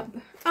thing up.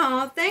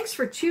 Aw, thanks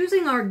for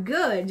choosing our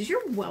goods.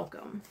 You're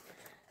welcome.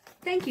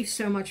 Thank you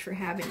so much for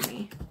having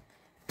me.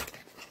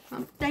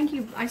 Thank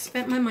you. I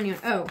spent my money on...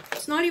 Oh,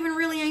 it's not even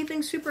really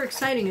anything super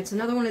exciting. It's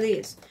another one of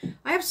these.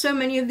 I have so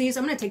many of these.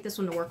 I'm going to take this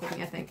one to work with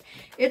me, I think.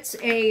 It's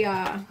a...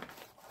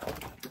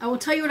 I will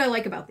tell you what I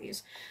like about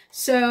these.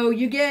 So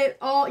you get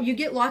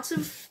lots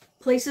of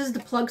places to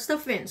plug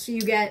stuff in. So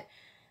you get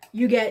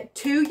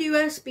 2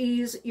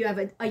 USBs, you have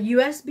a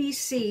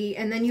USB-C,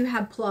 and then you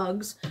have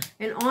plugs,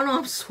 an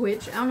on-off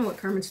switch. I don't know what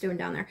Kermit's doing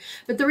down there.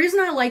 But the reason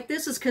I like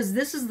this is because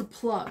this is the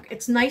plug.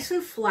 It's nice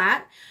and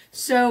flat.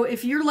 So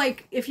if you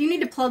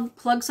need to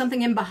plug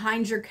something in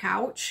behind your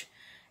couch,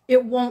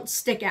 it won't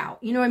stick out.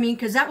 You know what I mean?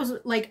 Because that was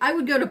like, I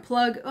would go to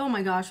plug, oh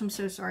my gosh, I'm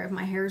so sorry if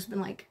my hair's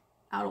been like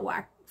out of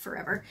whack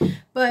forever.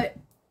 But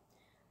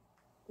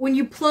when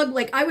you plug,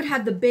 like I would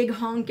have the big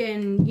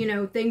honkin', you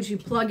know, things you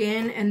plug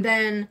in, and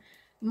then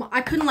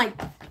I couldn't like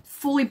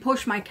fully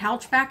push my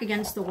couch back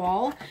against the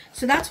wall.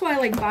 So that's why I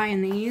like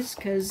buying these,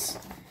 because,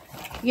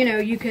 you know,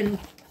 you can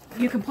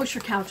push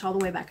your couch all the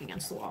way back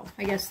against the wall.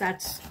 I guess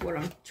that's what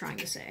I'm trying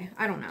to say.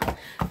 I don't know.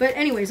 But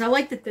anyways, I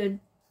like that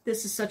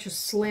this is such a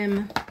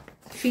slim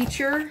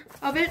feature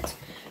of it.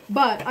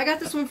 But I got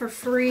this one for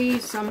free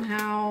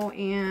somehow,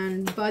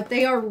 but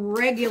they are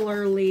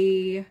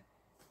regularly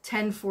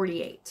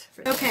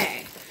 $10.48.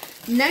 Okay.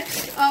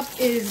 Next up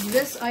is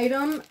this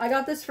item. I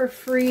got this for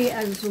free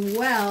as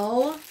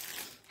well.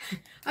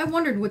 I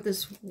wondered what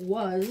this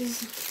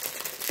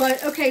was.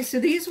 But, okay, so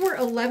these were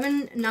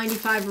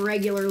 $11.95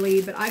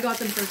 regularly, but I got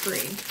them for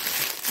free.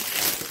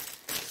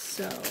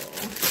 So,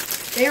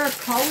 they are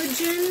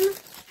collagen.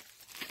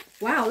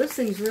 Wow, this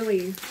thing's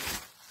really...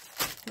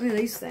 Look at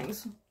these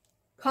things.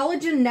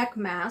 Collagen neck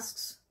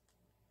masks.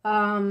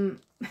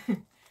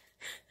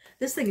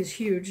 This thing is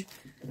huge.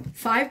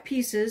 5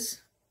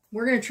 pieces.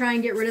 We're going to try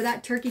and get rid of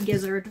that turkey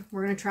gizzard.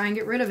 We're going to try and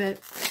get rid of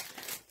it.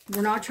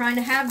 We're not trying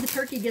to have the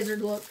turkey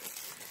gizzard look.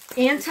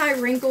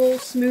 Anti-wrinkle,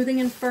 smoothing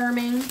and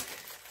firming.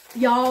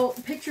 Y'all,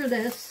 picture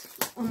this.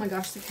 Oh my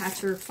gosh, the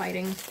cats are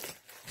fighting.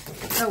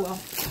 Oh well,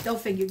 they'll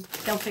figure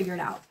it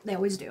out. They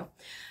always do.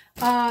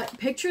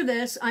 Picture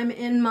this. I'm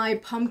in my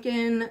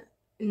pumpkin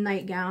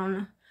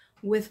nightgown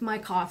with my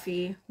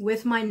coffee,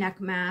 with my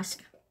neck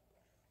mask.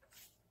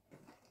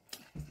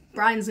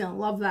 Brian's going to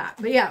love that.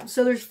 But yeah,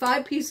 so there's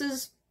 5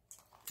 pieces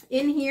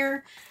in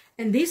here,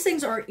 and these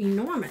things are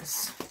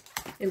enormous,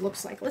 it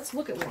looks like. Let's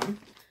look at one.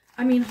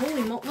 I mean,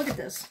 holy moly, look at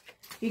this.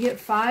 You get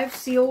 5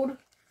 sealed.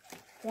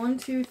 1,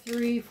 2,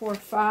 3, 4,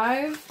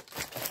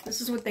 5.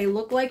 This is what they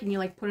look like, and you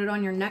like put it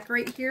on your neck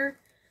right here.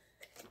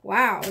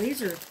 Wow,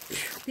 these are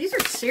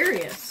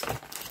serious.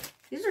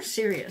 These are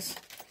serious.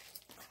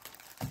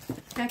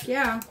 Heck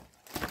yeah.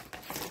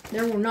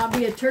 There will not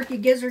be a turkey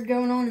gizzard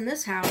going on in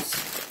this house.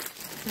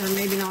 Or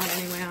maybe not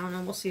anyway, I don't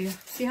know. We'll see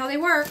how they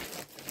work.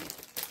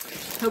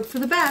 Hope for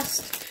the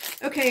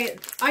best. Okay,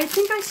 I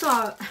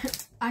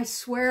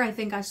swear I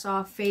think I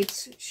saw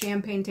Faith's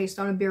champagne taste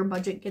on a beer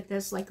budget. Get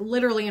this, like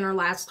literally in our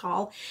last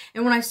haul.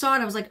 And when I saw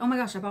it, I was like, oh my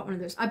gosh, I bought one of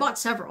those. I bought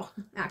several,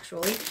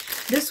 actually.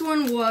 This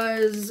one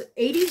was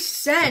 80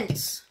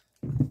 cents.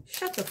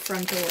 Shut the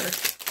front door.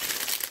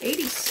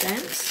 80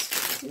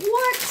 cents?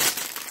 What?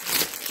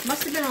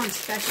 Must have been on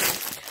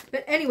special.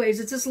 But anyways,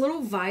 it's this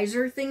little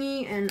visor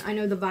thingy, and I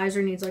know the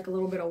visor needs like a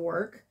little bit of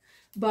work,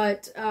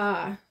 but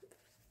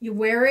you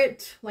wear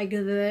it like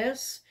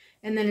this,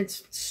 and then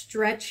it's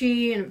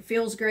stretchy, and it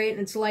feels great,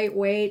 and it's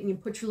lightweight, and you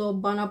put your little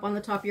bun up on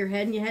the top of your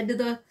head, and you head to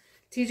the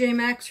TJ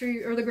Maxx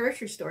or the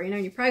grocery store. You know,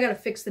 you probably got to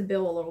fix the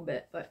bill a little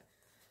bit, but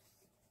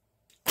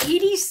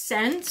 80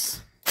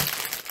 cents?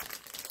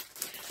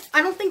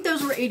 I don't think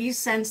those were 80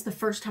 cents the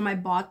first time I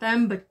bought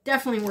them, but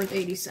definitely worth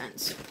 80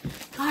 cents.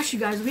 Gosh, you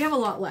guys, we have a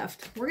lot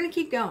left. We're going to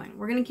keep going.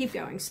 We're going to keep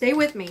going. Stay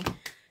with me.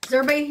 Is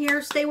everybody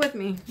here? Stay with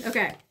me.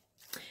 Okay.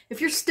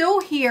 If you're still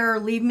here,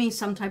 leave me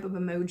some type of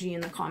emoji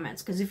in the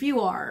comments, because if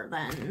you are,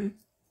 then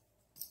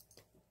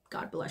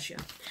God bless you.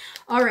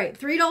 All right,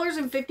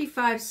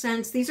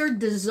 $3.55. These are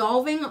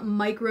dissolving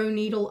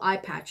microneedle eye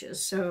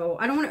patches. So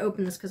I don't want to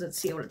open this because it's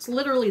sealed. It's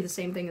literally the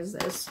same thing as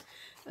this.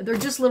 They're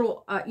just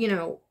little, you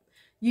know,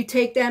 you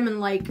take them and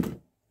like,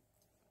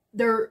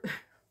 they're,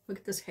 look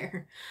at this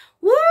hair.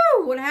 Woo!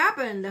 What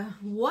happened?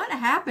 What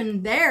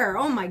happened there?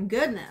 Oh my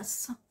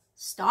goodness.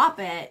 Stop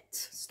it.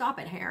 Stop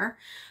it, hair.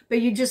 But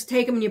you just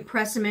take them and you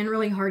press them in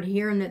really hard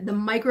here, and the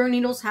micro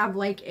needles have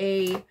like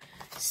a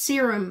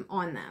serum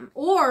on them.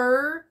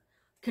 Or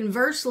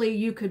conversely,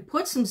 you could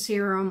put some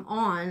serum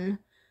on,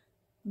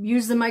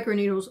 use the micro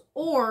needles,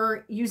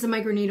 or use the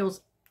micro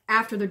needles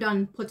after they're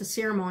done, put the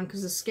serum on,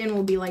 because the skin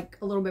will be like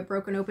a little bit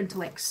broken open to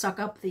like suck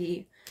up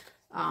the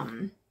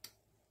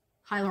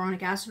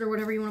hyaluronic acid or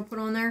whatever you want to put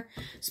on there.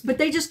 But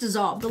they just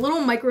dissolve. The little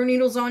micro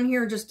needles on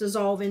here just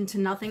dissolve into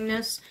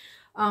nothingness.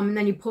 And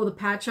then you pull the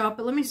patch off.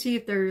 But let me see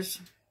if there is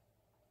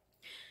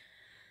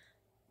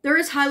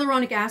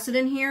hyaluronic acid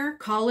in here,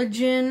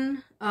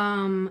 collagen,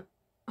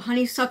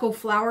 honeysuckle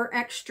flower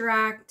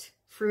extract,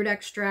 fruit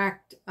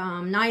extract,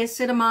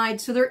 niacinamide.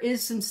 So there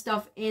is some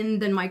stuff in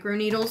the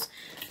microneedles.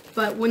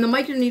 But when the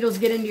microneedles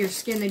get into your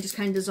skin, they just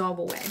kind of dissolve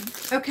away.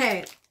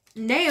 Okay,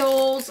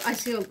 nails. I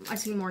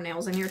see more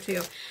nails in here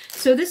too.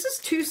 So this is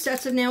 2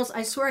 sets of nails.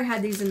 I swear I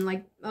had these in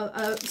like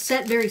a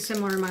set very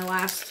similar in my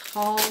last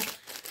haul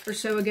or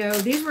so ago.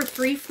 These were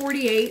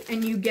 $3.48,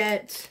 and you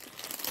get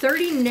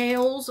 30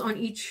 nails on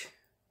each.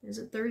 Is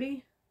it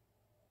 30?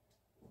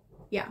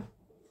 Yeah.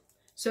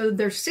 So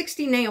there's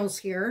 60 nails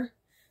here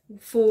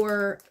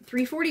for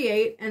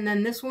 $3.48, and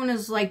then this one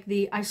is like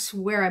I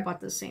swear I bought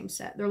the same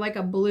set. They're like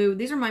a blue.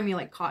 These remind me of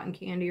like cotton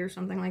candy or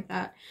something like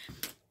that.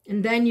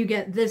 And then you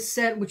get this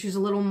set, which is a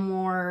little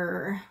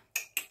more,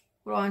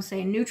 what do I want to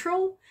say,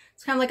 neutral.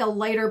 It's kind of like a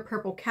lighter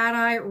purple cat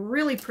eye,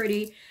 really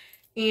pretty.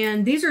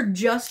 And these are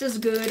just as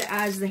good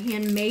as the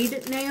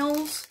handmade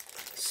nails.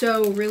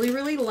 So really,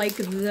 really like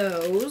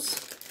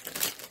those.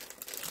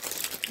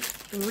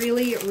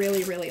 Really,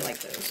 really, really like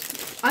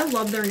those. I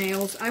love their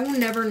nails. I will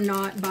never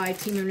not buy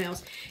Temu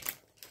nails.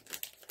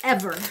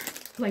 Ever.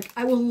 Like,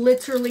 I will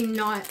literally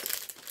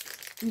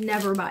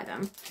never buy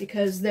them,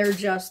 because they're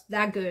just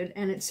that good,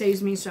 and it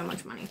saves me so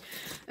much money.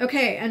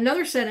 Okay,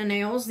 another set of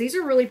nails. These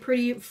are really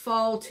pretty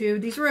fall too.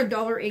 These were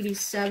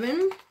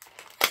 $1.87.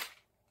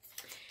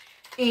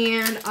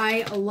 And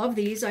I love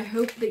these. I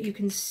hope that you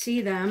can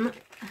see them.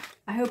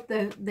 I hope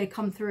that they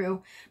come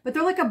through. But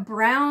they're like a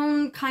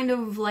brown kind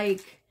of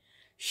like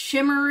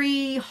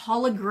shimmery,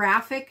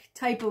 holographic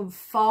type of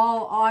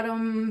fall,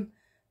 autumn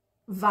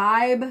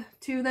vibe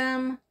to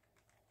them.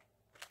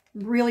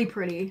 Really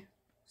pretty.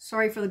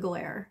 Sorry for the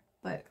glare,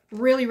 but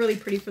really, really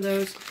pretty for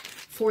those.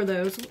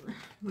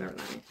 Whatever.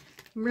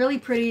 Really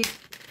pretty.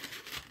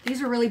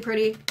 These are really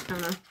pretty. I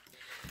don't know.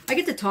 I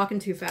get to talking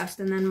too fast,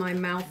 and then my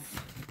mouth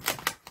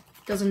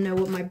doesn't know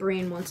what my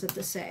brain wants it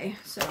to say.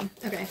 So,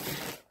 okay.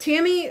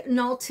 Tammy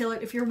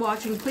Naltillet, if you're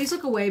watching, please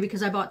look away,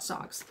 because I bought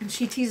socks. And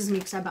she teases me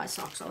because I buy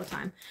socks all the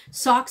time.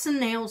 Socks and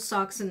nails,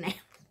 socks and nails.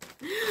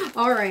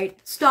 All right.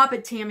 Stop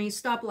it, Tammy.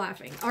 Stop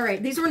laughing. All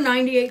right. These were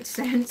 98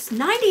 cents.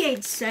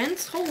 98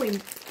 cents? Holy...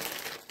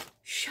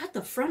 Shut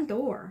the front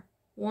door.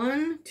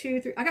 1,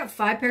 2, 3. I got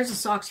 5 pairs of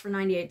socks for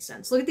 98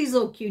 cents. Look at these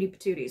little cutie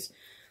patooties.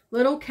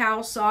 Little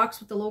cow socks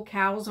with the little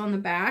cows on the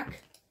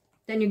back.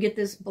 Then you get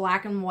this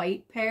black and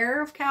white pair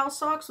of cow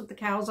socks with the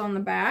cows on the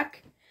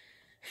back.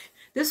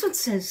 This one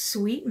says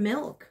sweet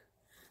milk.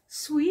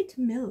 Sweet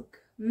milk.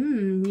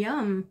 Mmm,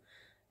 yum.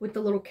 With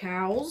the little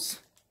cows.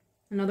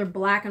 Another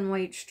black and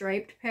white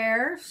striped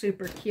pair.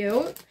 Super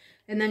cute.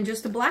 And then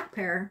just a black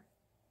pair.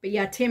 But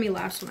yeah, Tammy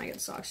laughs when I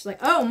get socks. She's like,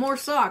 oh, more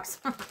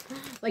socks.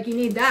 Like, you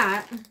need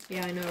that.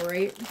 Yeah, I know,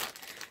 right?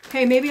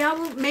 Okay, maybe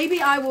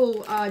I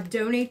will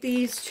donate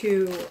these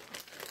to,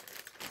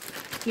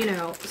 you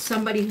know,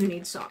 somebody who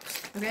needs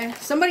socks. Okay?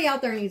 Somebody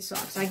out there needs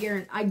socks. I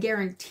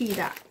guarantee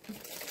that.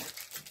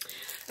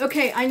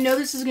 Okay, I know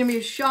this is going to be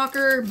a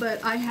shocker,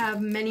 but I have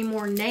many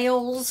more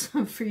nails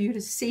for you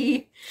to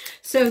see.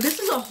 So this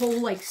is a whole,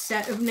 like,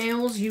 set of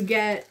nails. You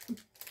get,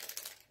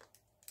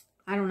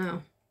 I don't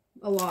know,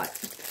 a lot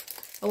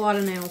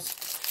of nails.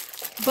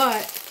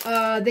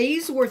 But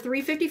these were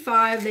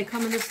 $3.55. They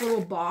come in this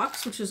little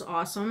box, which is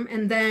awesome.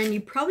 And then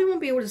you probably won't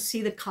be able to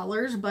see the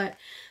colors, but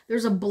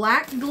there's a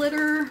black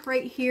glitter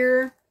right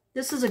here.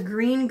 This is a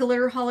green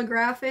glitter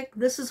holographic.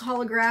 This is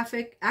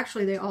holographic.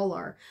 Actually, they all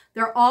are.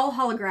 They're all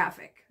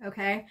holographic,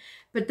 okay?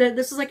 But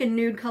this is like a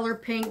nude color,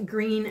 pink,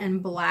 green,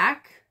 and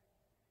black.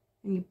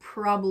 And you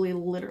probably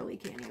literally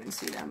can't even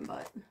see them,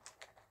 but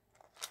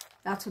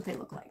that's what they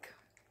look like.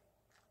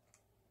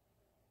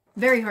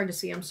 Very hard to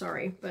see, I'm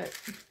sorry, but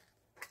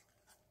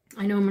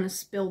I know I'm going to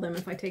spill them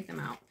if I take them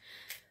out.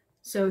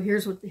 So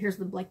here's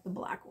the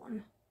black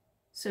one.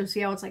 So see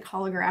how it's like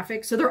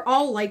holographic? So they're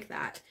all like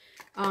that.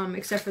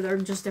 Except for they're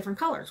just different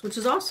colors, which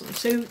is awesome.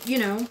 So, you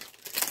know,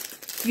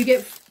 you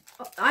get,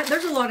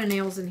 there's a lot of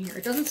nails in here.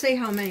 It doesn't say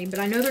how many, but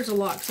I know there's a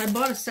lot, because I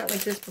bought a set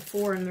like this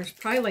before, and there's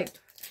probably like,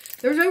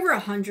 there's over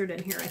 100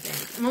 in here, I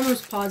think. I'm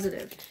almost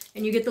positive.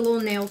 And you get the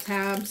little nail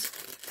tabs.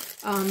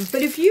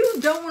 But if you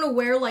don't want to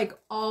wear like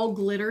all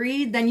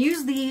glittery, then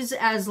use these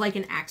as like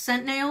an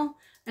accent nail.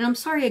 And I'm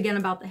sorry again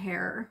about the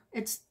hair.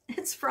 It's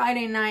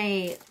Friday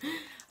night.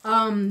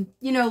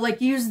 You know,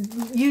 like use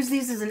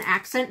these as an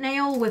accent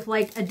nail with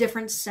like a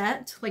different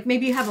set. Like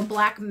maybe you have a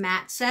black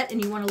matte set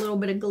and you want a little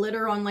bit of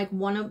glitter on like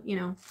one of, you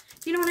know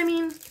what I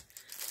mean?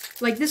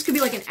 Like this could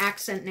be like an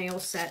accent nail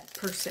set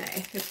per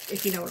se,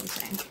 if you know what I'm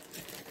saying.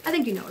 I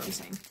think you know what I'm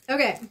saying.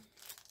 Okay.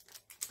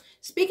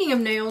 Speaking of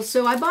nails,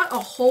 so I bought a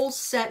whole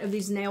set of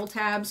these nail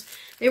tabs.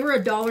 They were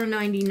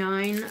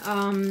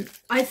 $1.99.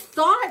 I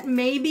thought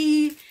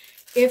maybe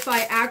if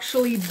I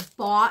actually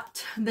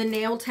bought the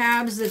nail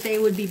tabs that they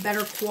would be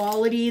better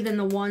quality than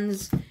the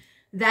ones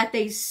that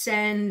they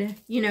send,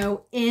 you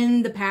know,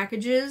 in the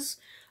packages.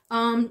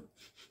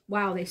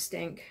 Wow, they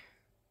stink.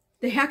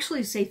 They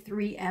actually say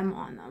 3M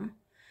on them.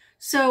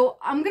 So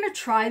I'm going to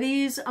try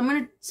these. I'm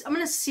going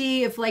to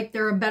see if like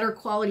they're a better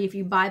quality if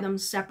you buy them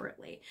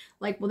separately.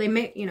 Like, will they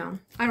make, you know,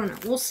 I don't know.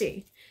 We'll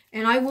see.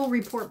 And I will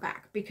report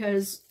back,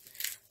 because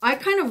I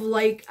kind of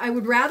like, I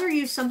would rather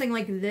use something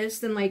like this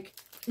than like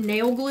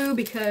nail glue,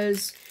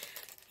 because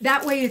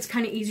that way it's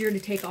kind of easier to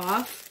take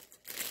off,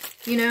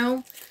 you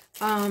know.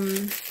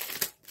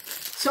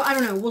 So I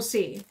don't know, we'll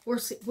see.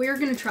 We're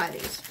gonna try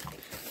these,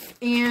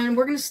 and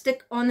we're gonna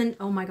stick on the,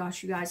 oh my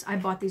gosh, you guys, I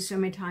bought these so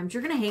many times.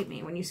 You're gonna hate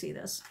me when you see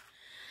this.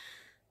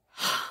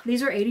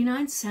 These are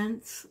 89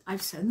 cents.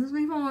 I've said this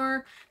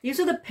before.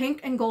 These are the pink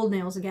and gold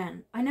nails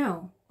again. I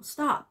know.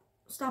 Stop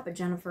it,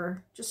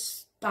 Jennifer.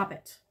 Just stop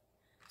it.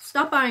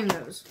 Stop buying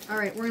those. All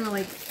right, we're gonna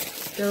like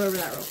go over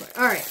that real quick.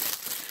 All right.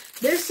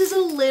 This is a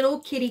little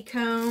kitty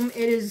comb.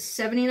 It is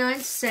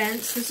 79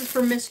 cents. This is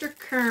for Mr.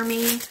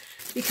 Kermit,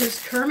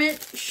 because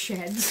Kermit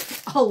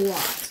sheds a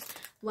lot.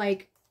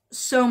 Like,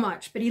 so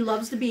much. But he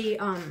loves to be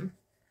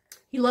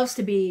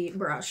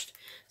brushed.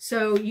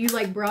 So you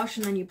like brush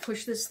and then you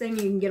push this thing,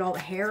 you can get all the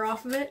hair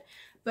off of it.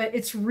 But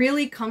it's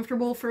really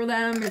comfortable for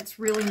them. It's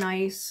really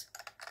nice.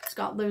 It's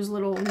got those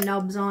little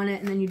nubs on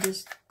it, and then you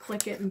just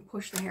click it and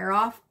push the hair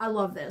off. I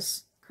love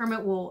this.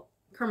 Kermit will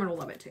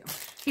love it too.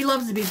 He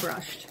loves to be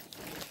brushed.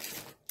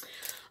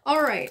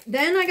 All right,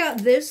 then I got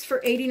this for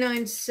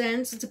 89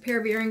 cents. It's a pair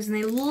of earrings, and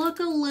they look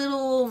a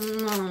little,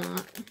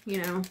 you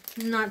know,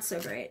 not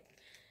so great.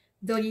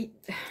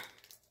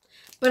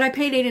 But I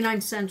paid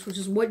 89 cents, which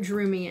is what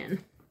drew me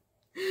in.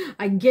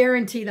 I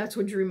guarantee that's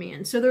what drew me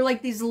in. So they're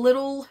like these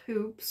little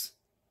hoops,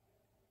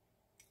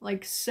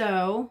 like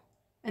so,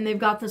 and they've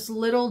got this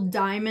little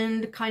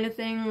diamond kind of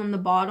thing on the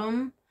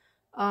bottom.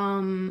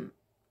 It's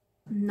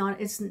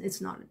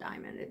not a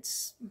diamond.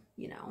 It's,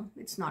 you know,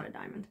 it's not a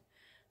diamond.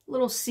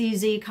 Little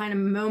CZ kind of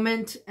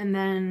moment, and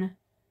then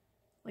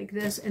like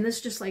this, and this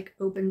just like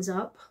opens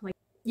up, like,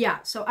 yeah.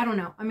 So I don't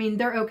know, I mean,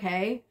 they're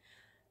okay.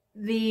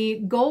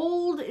 The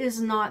gold is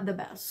not the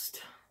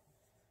best,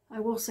 I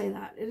will say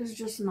that. It is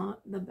just not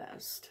the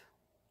best.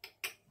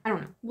 I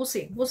don't know, we'll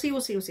see.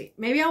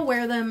 Maybe I'll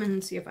wear them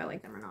and see if I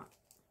like them or not.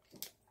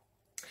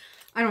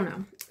 I don't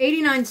know.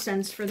 89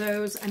 cents for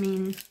those. I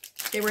mean,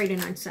 they were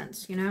 89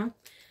 cents, you know.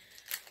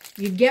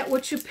 You get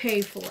what you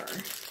pay for,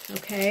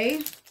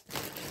 okay?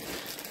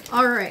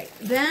 All right,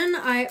 then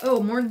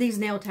more of these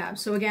nail tabs.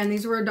 So again,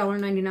 these were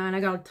 $1.99. I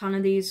got a ton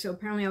of these, so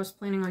apparently I was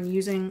planning on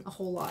using a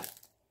whole lot.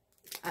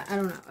 I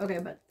don't know. Okay,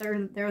 but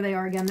there they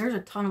are again. There's a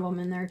ton of them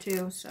in there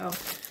too, so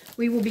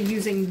we will be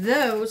using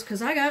those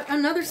because I got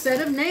another set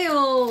of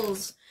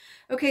nails.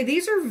 Okay,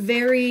 these are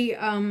very,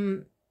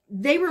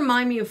 they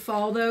remind me of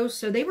fall though,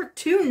 so they were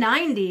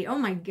 $2.90. Oh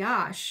my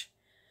gosh.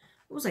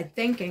 What was I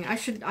thinking?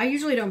 I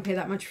usually don't pay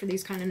that much for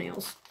these kind of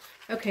nails.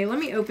 Okay, let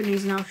me open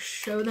these and I'll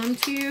show them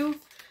to you.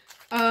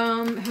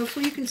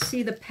 Hopefully you can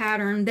see the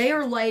pattern. They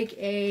are like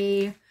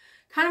a,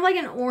 kind of like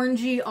an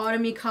orangey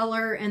autumny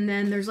color, and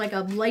then there's like a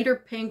lighter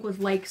pink with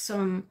like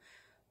some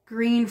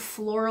green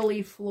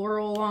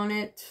floral on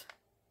it.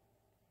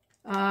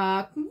 You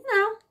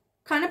know,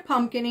 kind of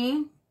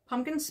pumpkin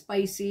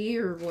spicy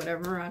or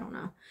whatever, I don't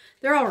know.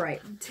 They're all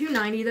right.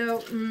 $2.90 though,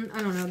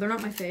 I don't know, they're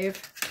not my fave.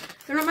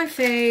 They're not my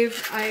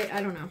fave, I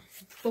don't know.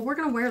 But we're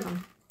gonna wear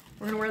them.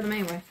 We're gonna wear them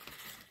anyway,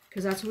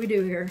 because that's what we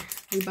do here.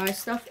 We buy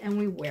stuff and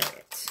we wear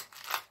it.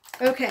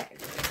 Okay,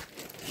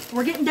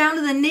 we're getting down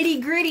to the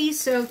nitty gritty,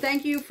 so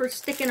thank you for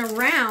sticking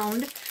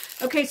around.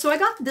 Okay, so I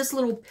got this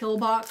little pill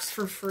box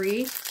for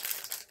free.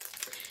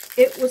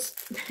 it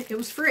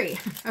was free.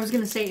 I was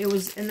gonna say it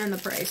was, and then the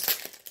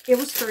price. It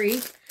was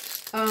free.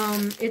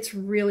 It's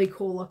really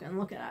cool looking.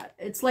 Look at that.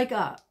 It's like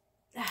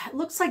it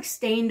looks like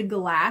stained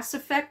glass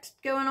effect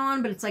going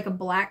on, but it's like a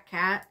black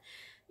cat,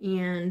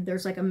 and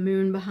there's like a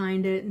moon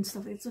behind it and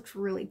stuff. It looks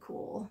really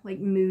cool, like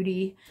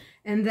moody.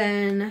 And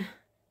then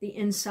the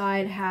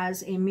inside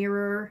has a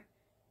mirror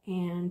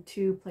and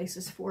 2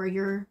 places for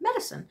your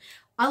medicine.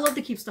 I love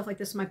to keep stuff like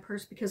this in my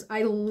purse because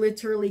I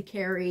literally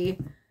carry,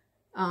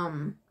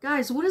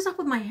 guys, what is up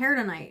with my hair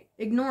tonight?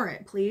 Ignore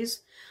it,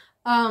 please.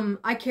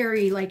 I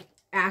carry like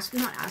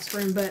not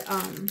aspirin, but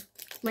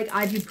like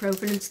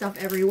ibuprofen and stuff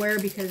everywhere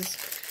because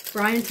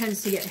Brian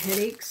tends to get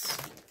headaches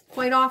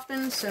quite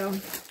often. So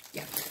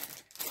yeah.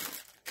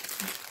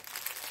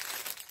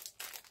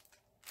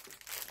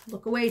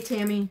 Look away,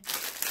 Tammy.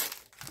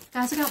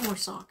 Guys, I got more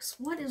socks.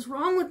 What is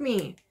wrong with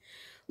me?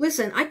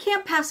 Listen, I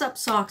can't pass up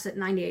socks at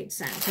 98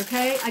 cents,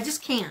 okay? I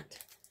just can't.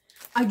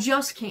 I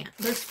just can't.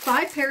 There's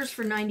 5 pairs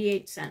for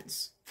 98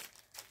 cents.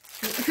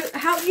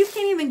 How you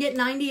can't even get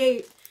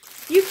 98.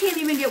 You can't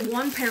even get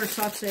 1 pair of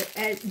socks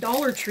at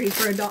Dollar Tree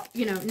for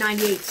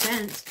 98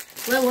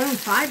 cents, let alone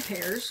 5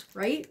 pairs,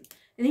 right?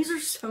 And these are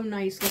so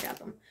nice. Look at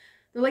them.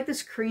 They're like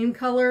this cream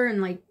color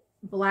and like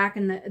black,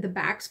 and the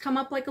backs come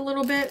up like a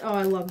little bit. Oh,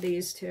 I love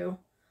these too.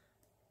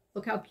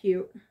 Look how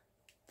cute.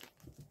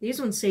 These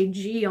ones say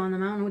G on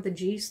them. I don't know what the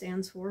G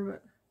stands for,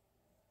 but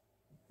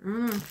I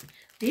don't know.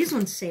 These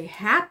ones say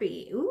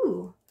happy.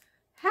 Ooh,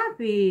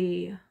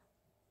 happy.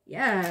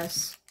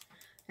 Yes.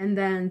 And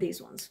then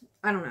these ones.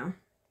 I don't know.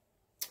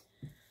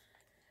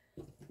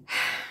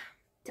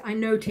 I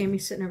know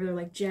Tammy's sitting over there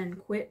like, Jen,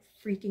 quit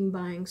freaking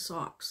buying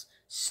socks.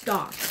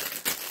 Stop.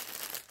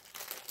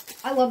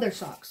 I love their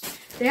socks.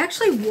 They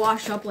actually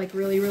wash up like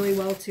really, really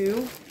well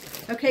too.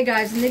 Okay,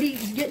 guys,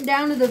 Nitty, getting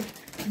down to the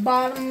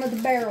bottom of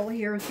the barrel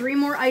here. 3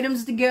 more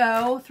items to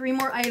go. 3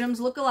 more items.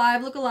 Look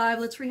alive, look alive.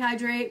 Let's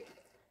rehydrate.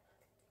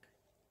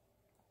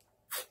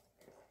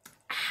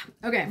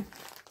 Okay.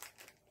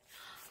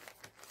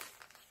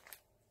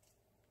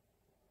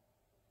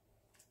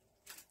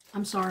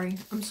 I'm sorry.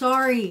 I'm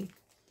sorry.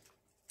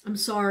 I'm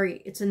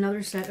sorry. It's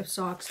another set of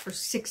socks for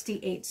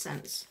 68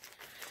 cents.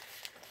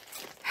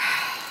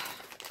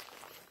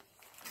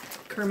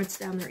 Kermit's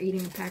down there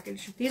eating a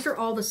package. These are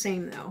all the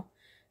same though.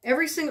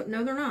 Every single,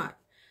 no, they're not.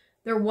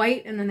 They're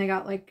white, and then they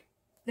got like,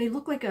 they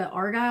look like a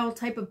Argyle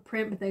type of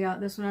print, but they got,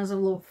 this one has a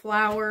little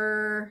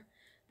flower.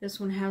 This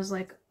one has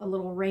like a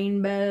little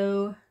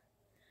rainbow.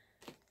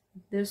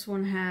 This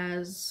one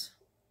has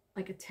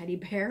like a teddy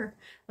bear.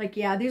 Like,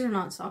 yeah, these are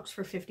not socks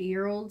for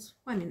 50-year-olds.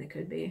 I mean, they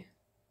could be.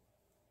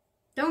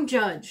 Don't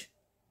judge.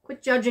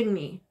 Quit judging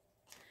me.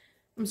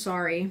 I'm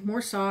sorry.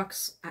 More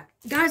socks.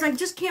 Guys, I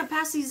just can't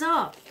pass these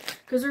up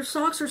because their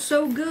socks are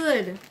so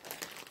good.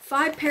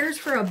 5 pairs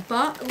for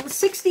 $1.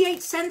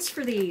 68 cents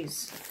for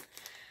these.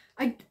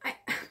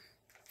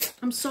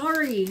 I'm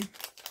sorry.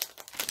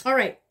 All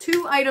right,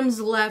 2 items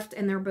left,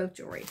 and they're both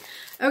jewelry.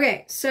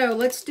 Okay, so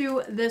let's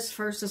do this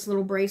first, this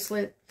little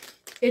bracelet.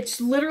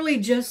 It's literally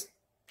just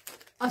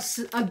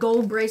a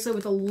gold bracelet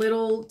with a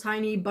little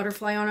tiny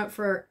butterfly on it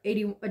for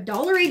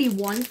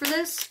 $1.81 for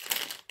this.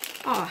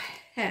 Oh,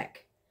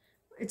 heck.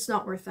 It's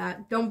not worth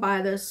that. Don't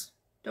buy this.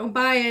 Don't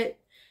buy it.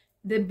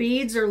 The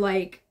beads are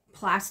like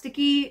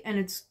plasticky, and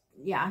it's,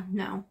 yeah,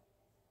 no.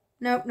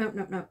 Nope, nope,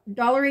 nope, nope.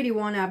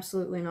 $1.81,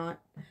 absolutely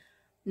not.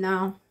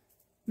 No.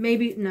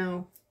 Maybe,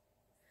 no.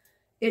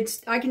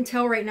 It's, I can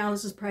tell right now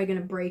this is probably going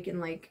to break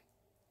in like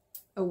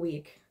a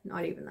week.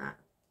 Not even that.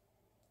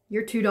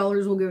 Your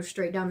 $2 will go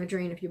straight down the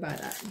drain if you buy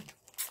that.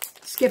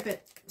 Skip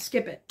it.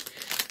 Skip it.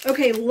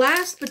 Okay,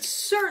 last but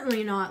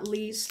certainly not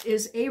least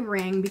is a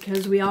ring,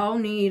 because we all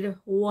need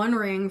 1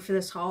 ring for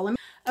this haul.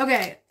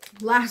 Okay,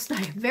 last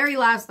item, very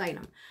last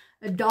item.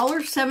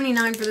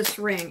 $1.79 for this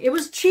ring. It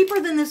was cheaper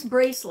than this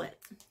bracelet.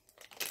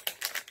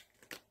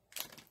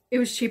 It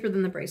was cheaper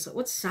than the bracelet.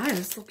 What size?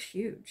 This looks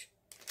huge.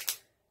 What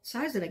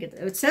size did I get?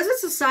 It says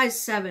it's a size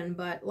 7,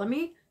 but let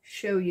me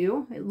show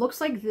you. It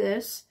looks like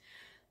this.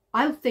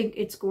 I think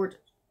it's gorgeous.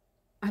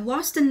 I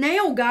lost a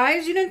nail,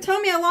 guys. You didn't tell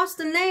me I lost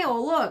a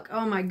nail. Look.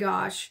 Oh my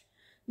gosh.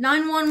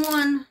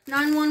 911.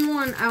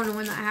 911. I don't know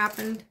when that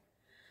happened.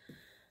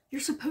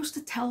 You're supposed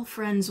to tell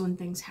friends when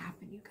things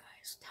happen, you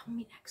guys. Tell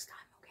me next time,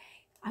 okay?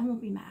 I won't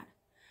be mad.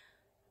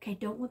 Okay,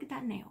 don't look at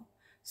that nail.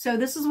 So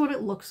this is what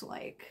it looks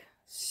like.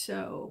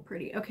 So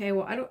pretty. Okay,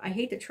 well, I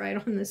hate to try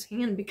it on this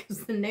hand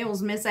because the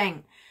nail's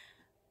missing.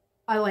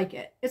 I like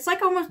it. It's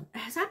like almost,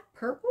 is that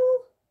purple?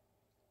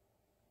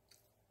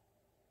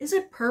 Is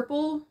it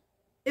purple?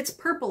 It's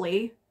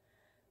purpley,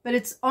 but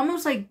it's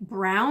almost like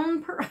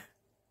brown.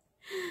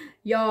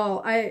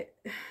 Y'all,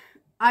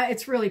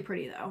 it's really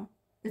pretty though.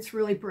 It's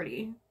really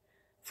pretty.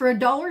 For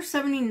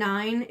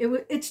 $1.79,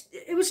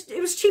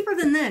 it was cheaper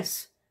than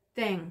this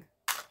thing.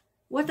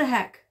 What the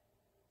heck?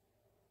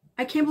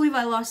 I can't believe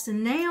I lost a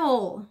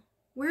nail.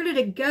 Where did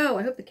it go?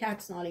 I hope the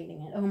cat's not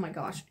eating it. Oh my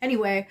gosh.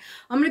 Anyway,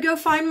 I'm going to go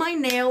find my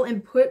nail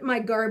and put my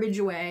garbage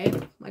away.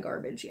 My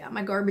garbage, yeah,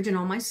 my garbage and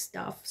all my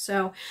stuff.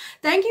 So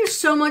thank you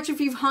so much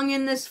if you've hung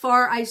in this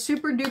far. I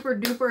super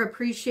duper duper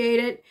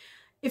appreciate it.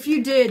 If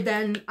you did,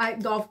 then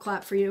golf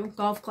clap for you.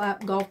 Golf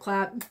clap,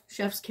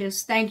 chef's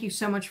kiss. Thank you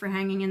so much for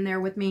hanging in there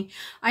with me.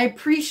 I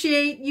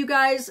appreciate you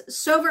guys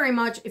so very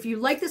much. If you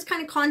like this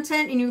kind of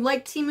content and you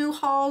like Temu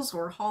hauls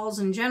or hauls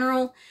in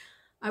general,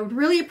 I would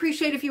really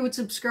appreciate if you would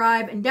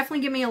subscribe and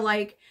definitely give me a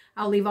like.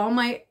 I'll leave all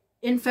my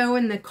info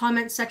in the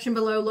comment section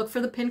below. Look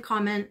for the pinned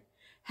comment.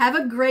 Have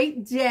a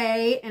great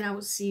day, and I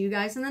will see you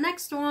guys in the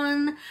next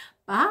one.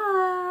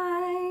 Bye.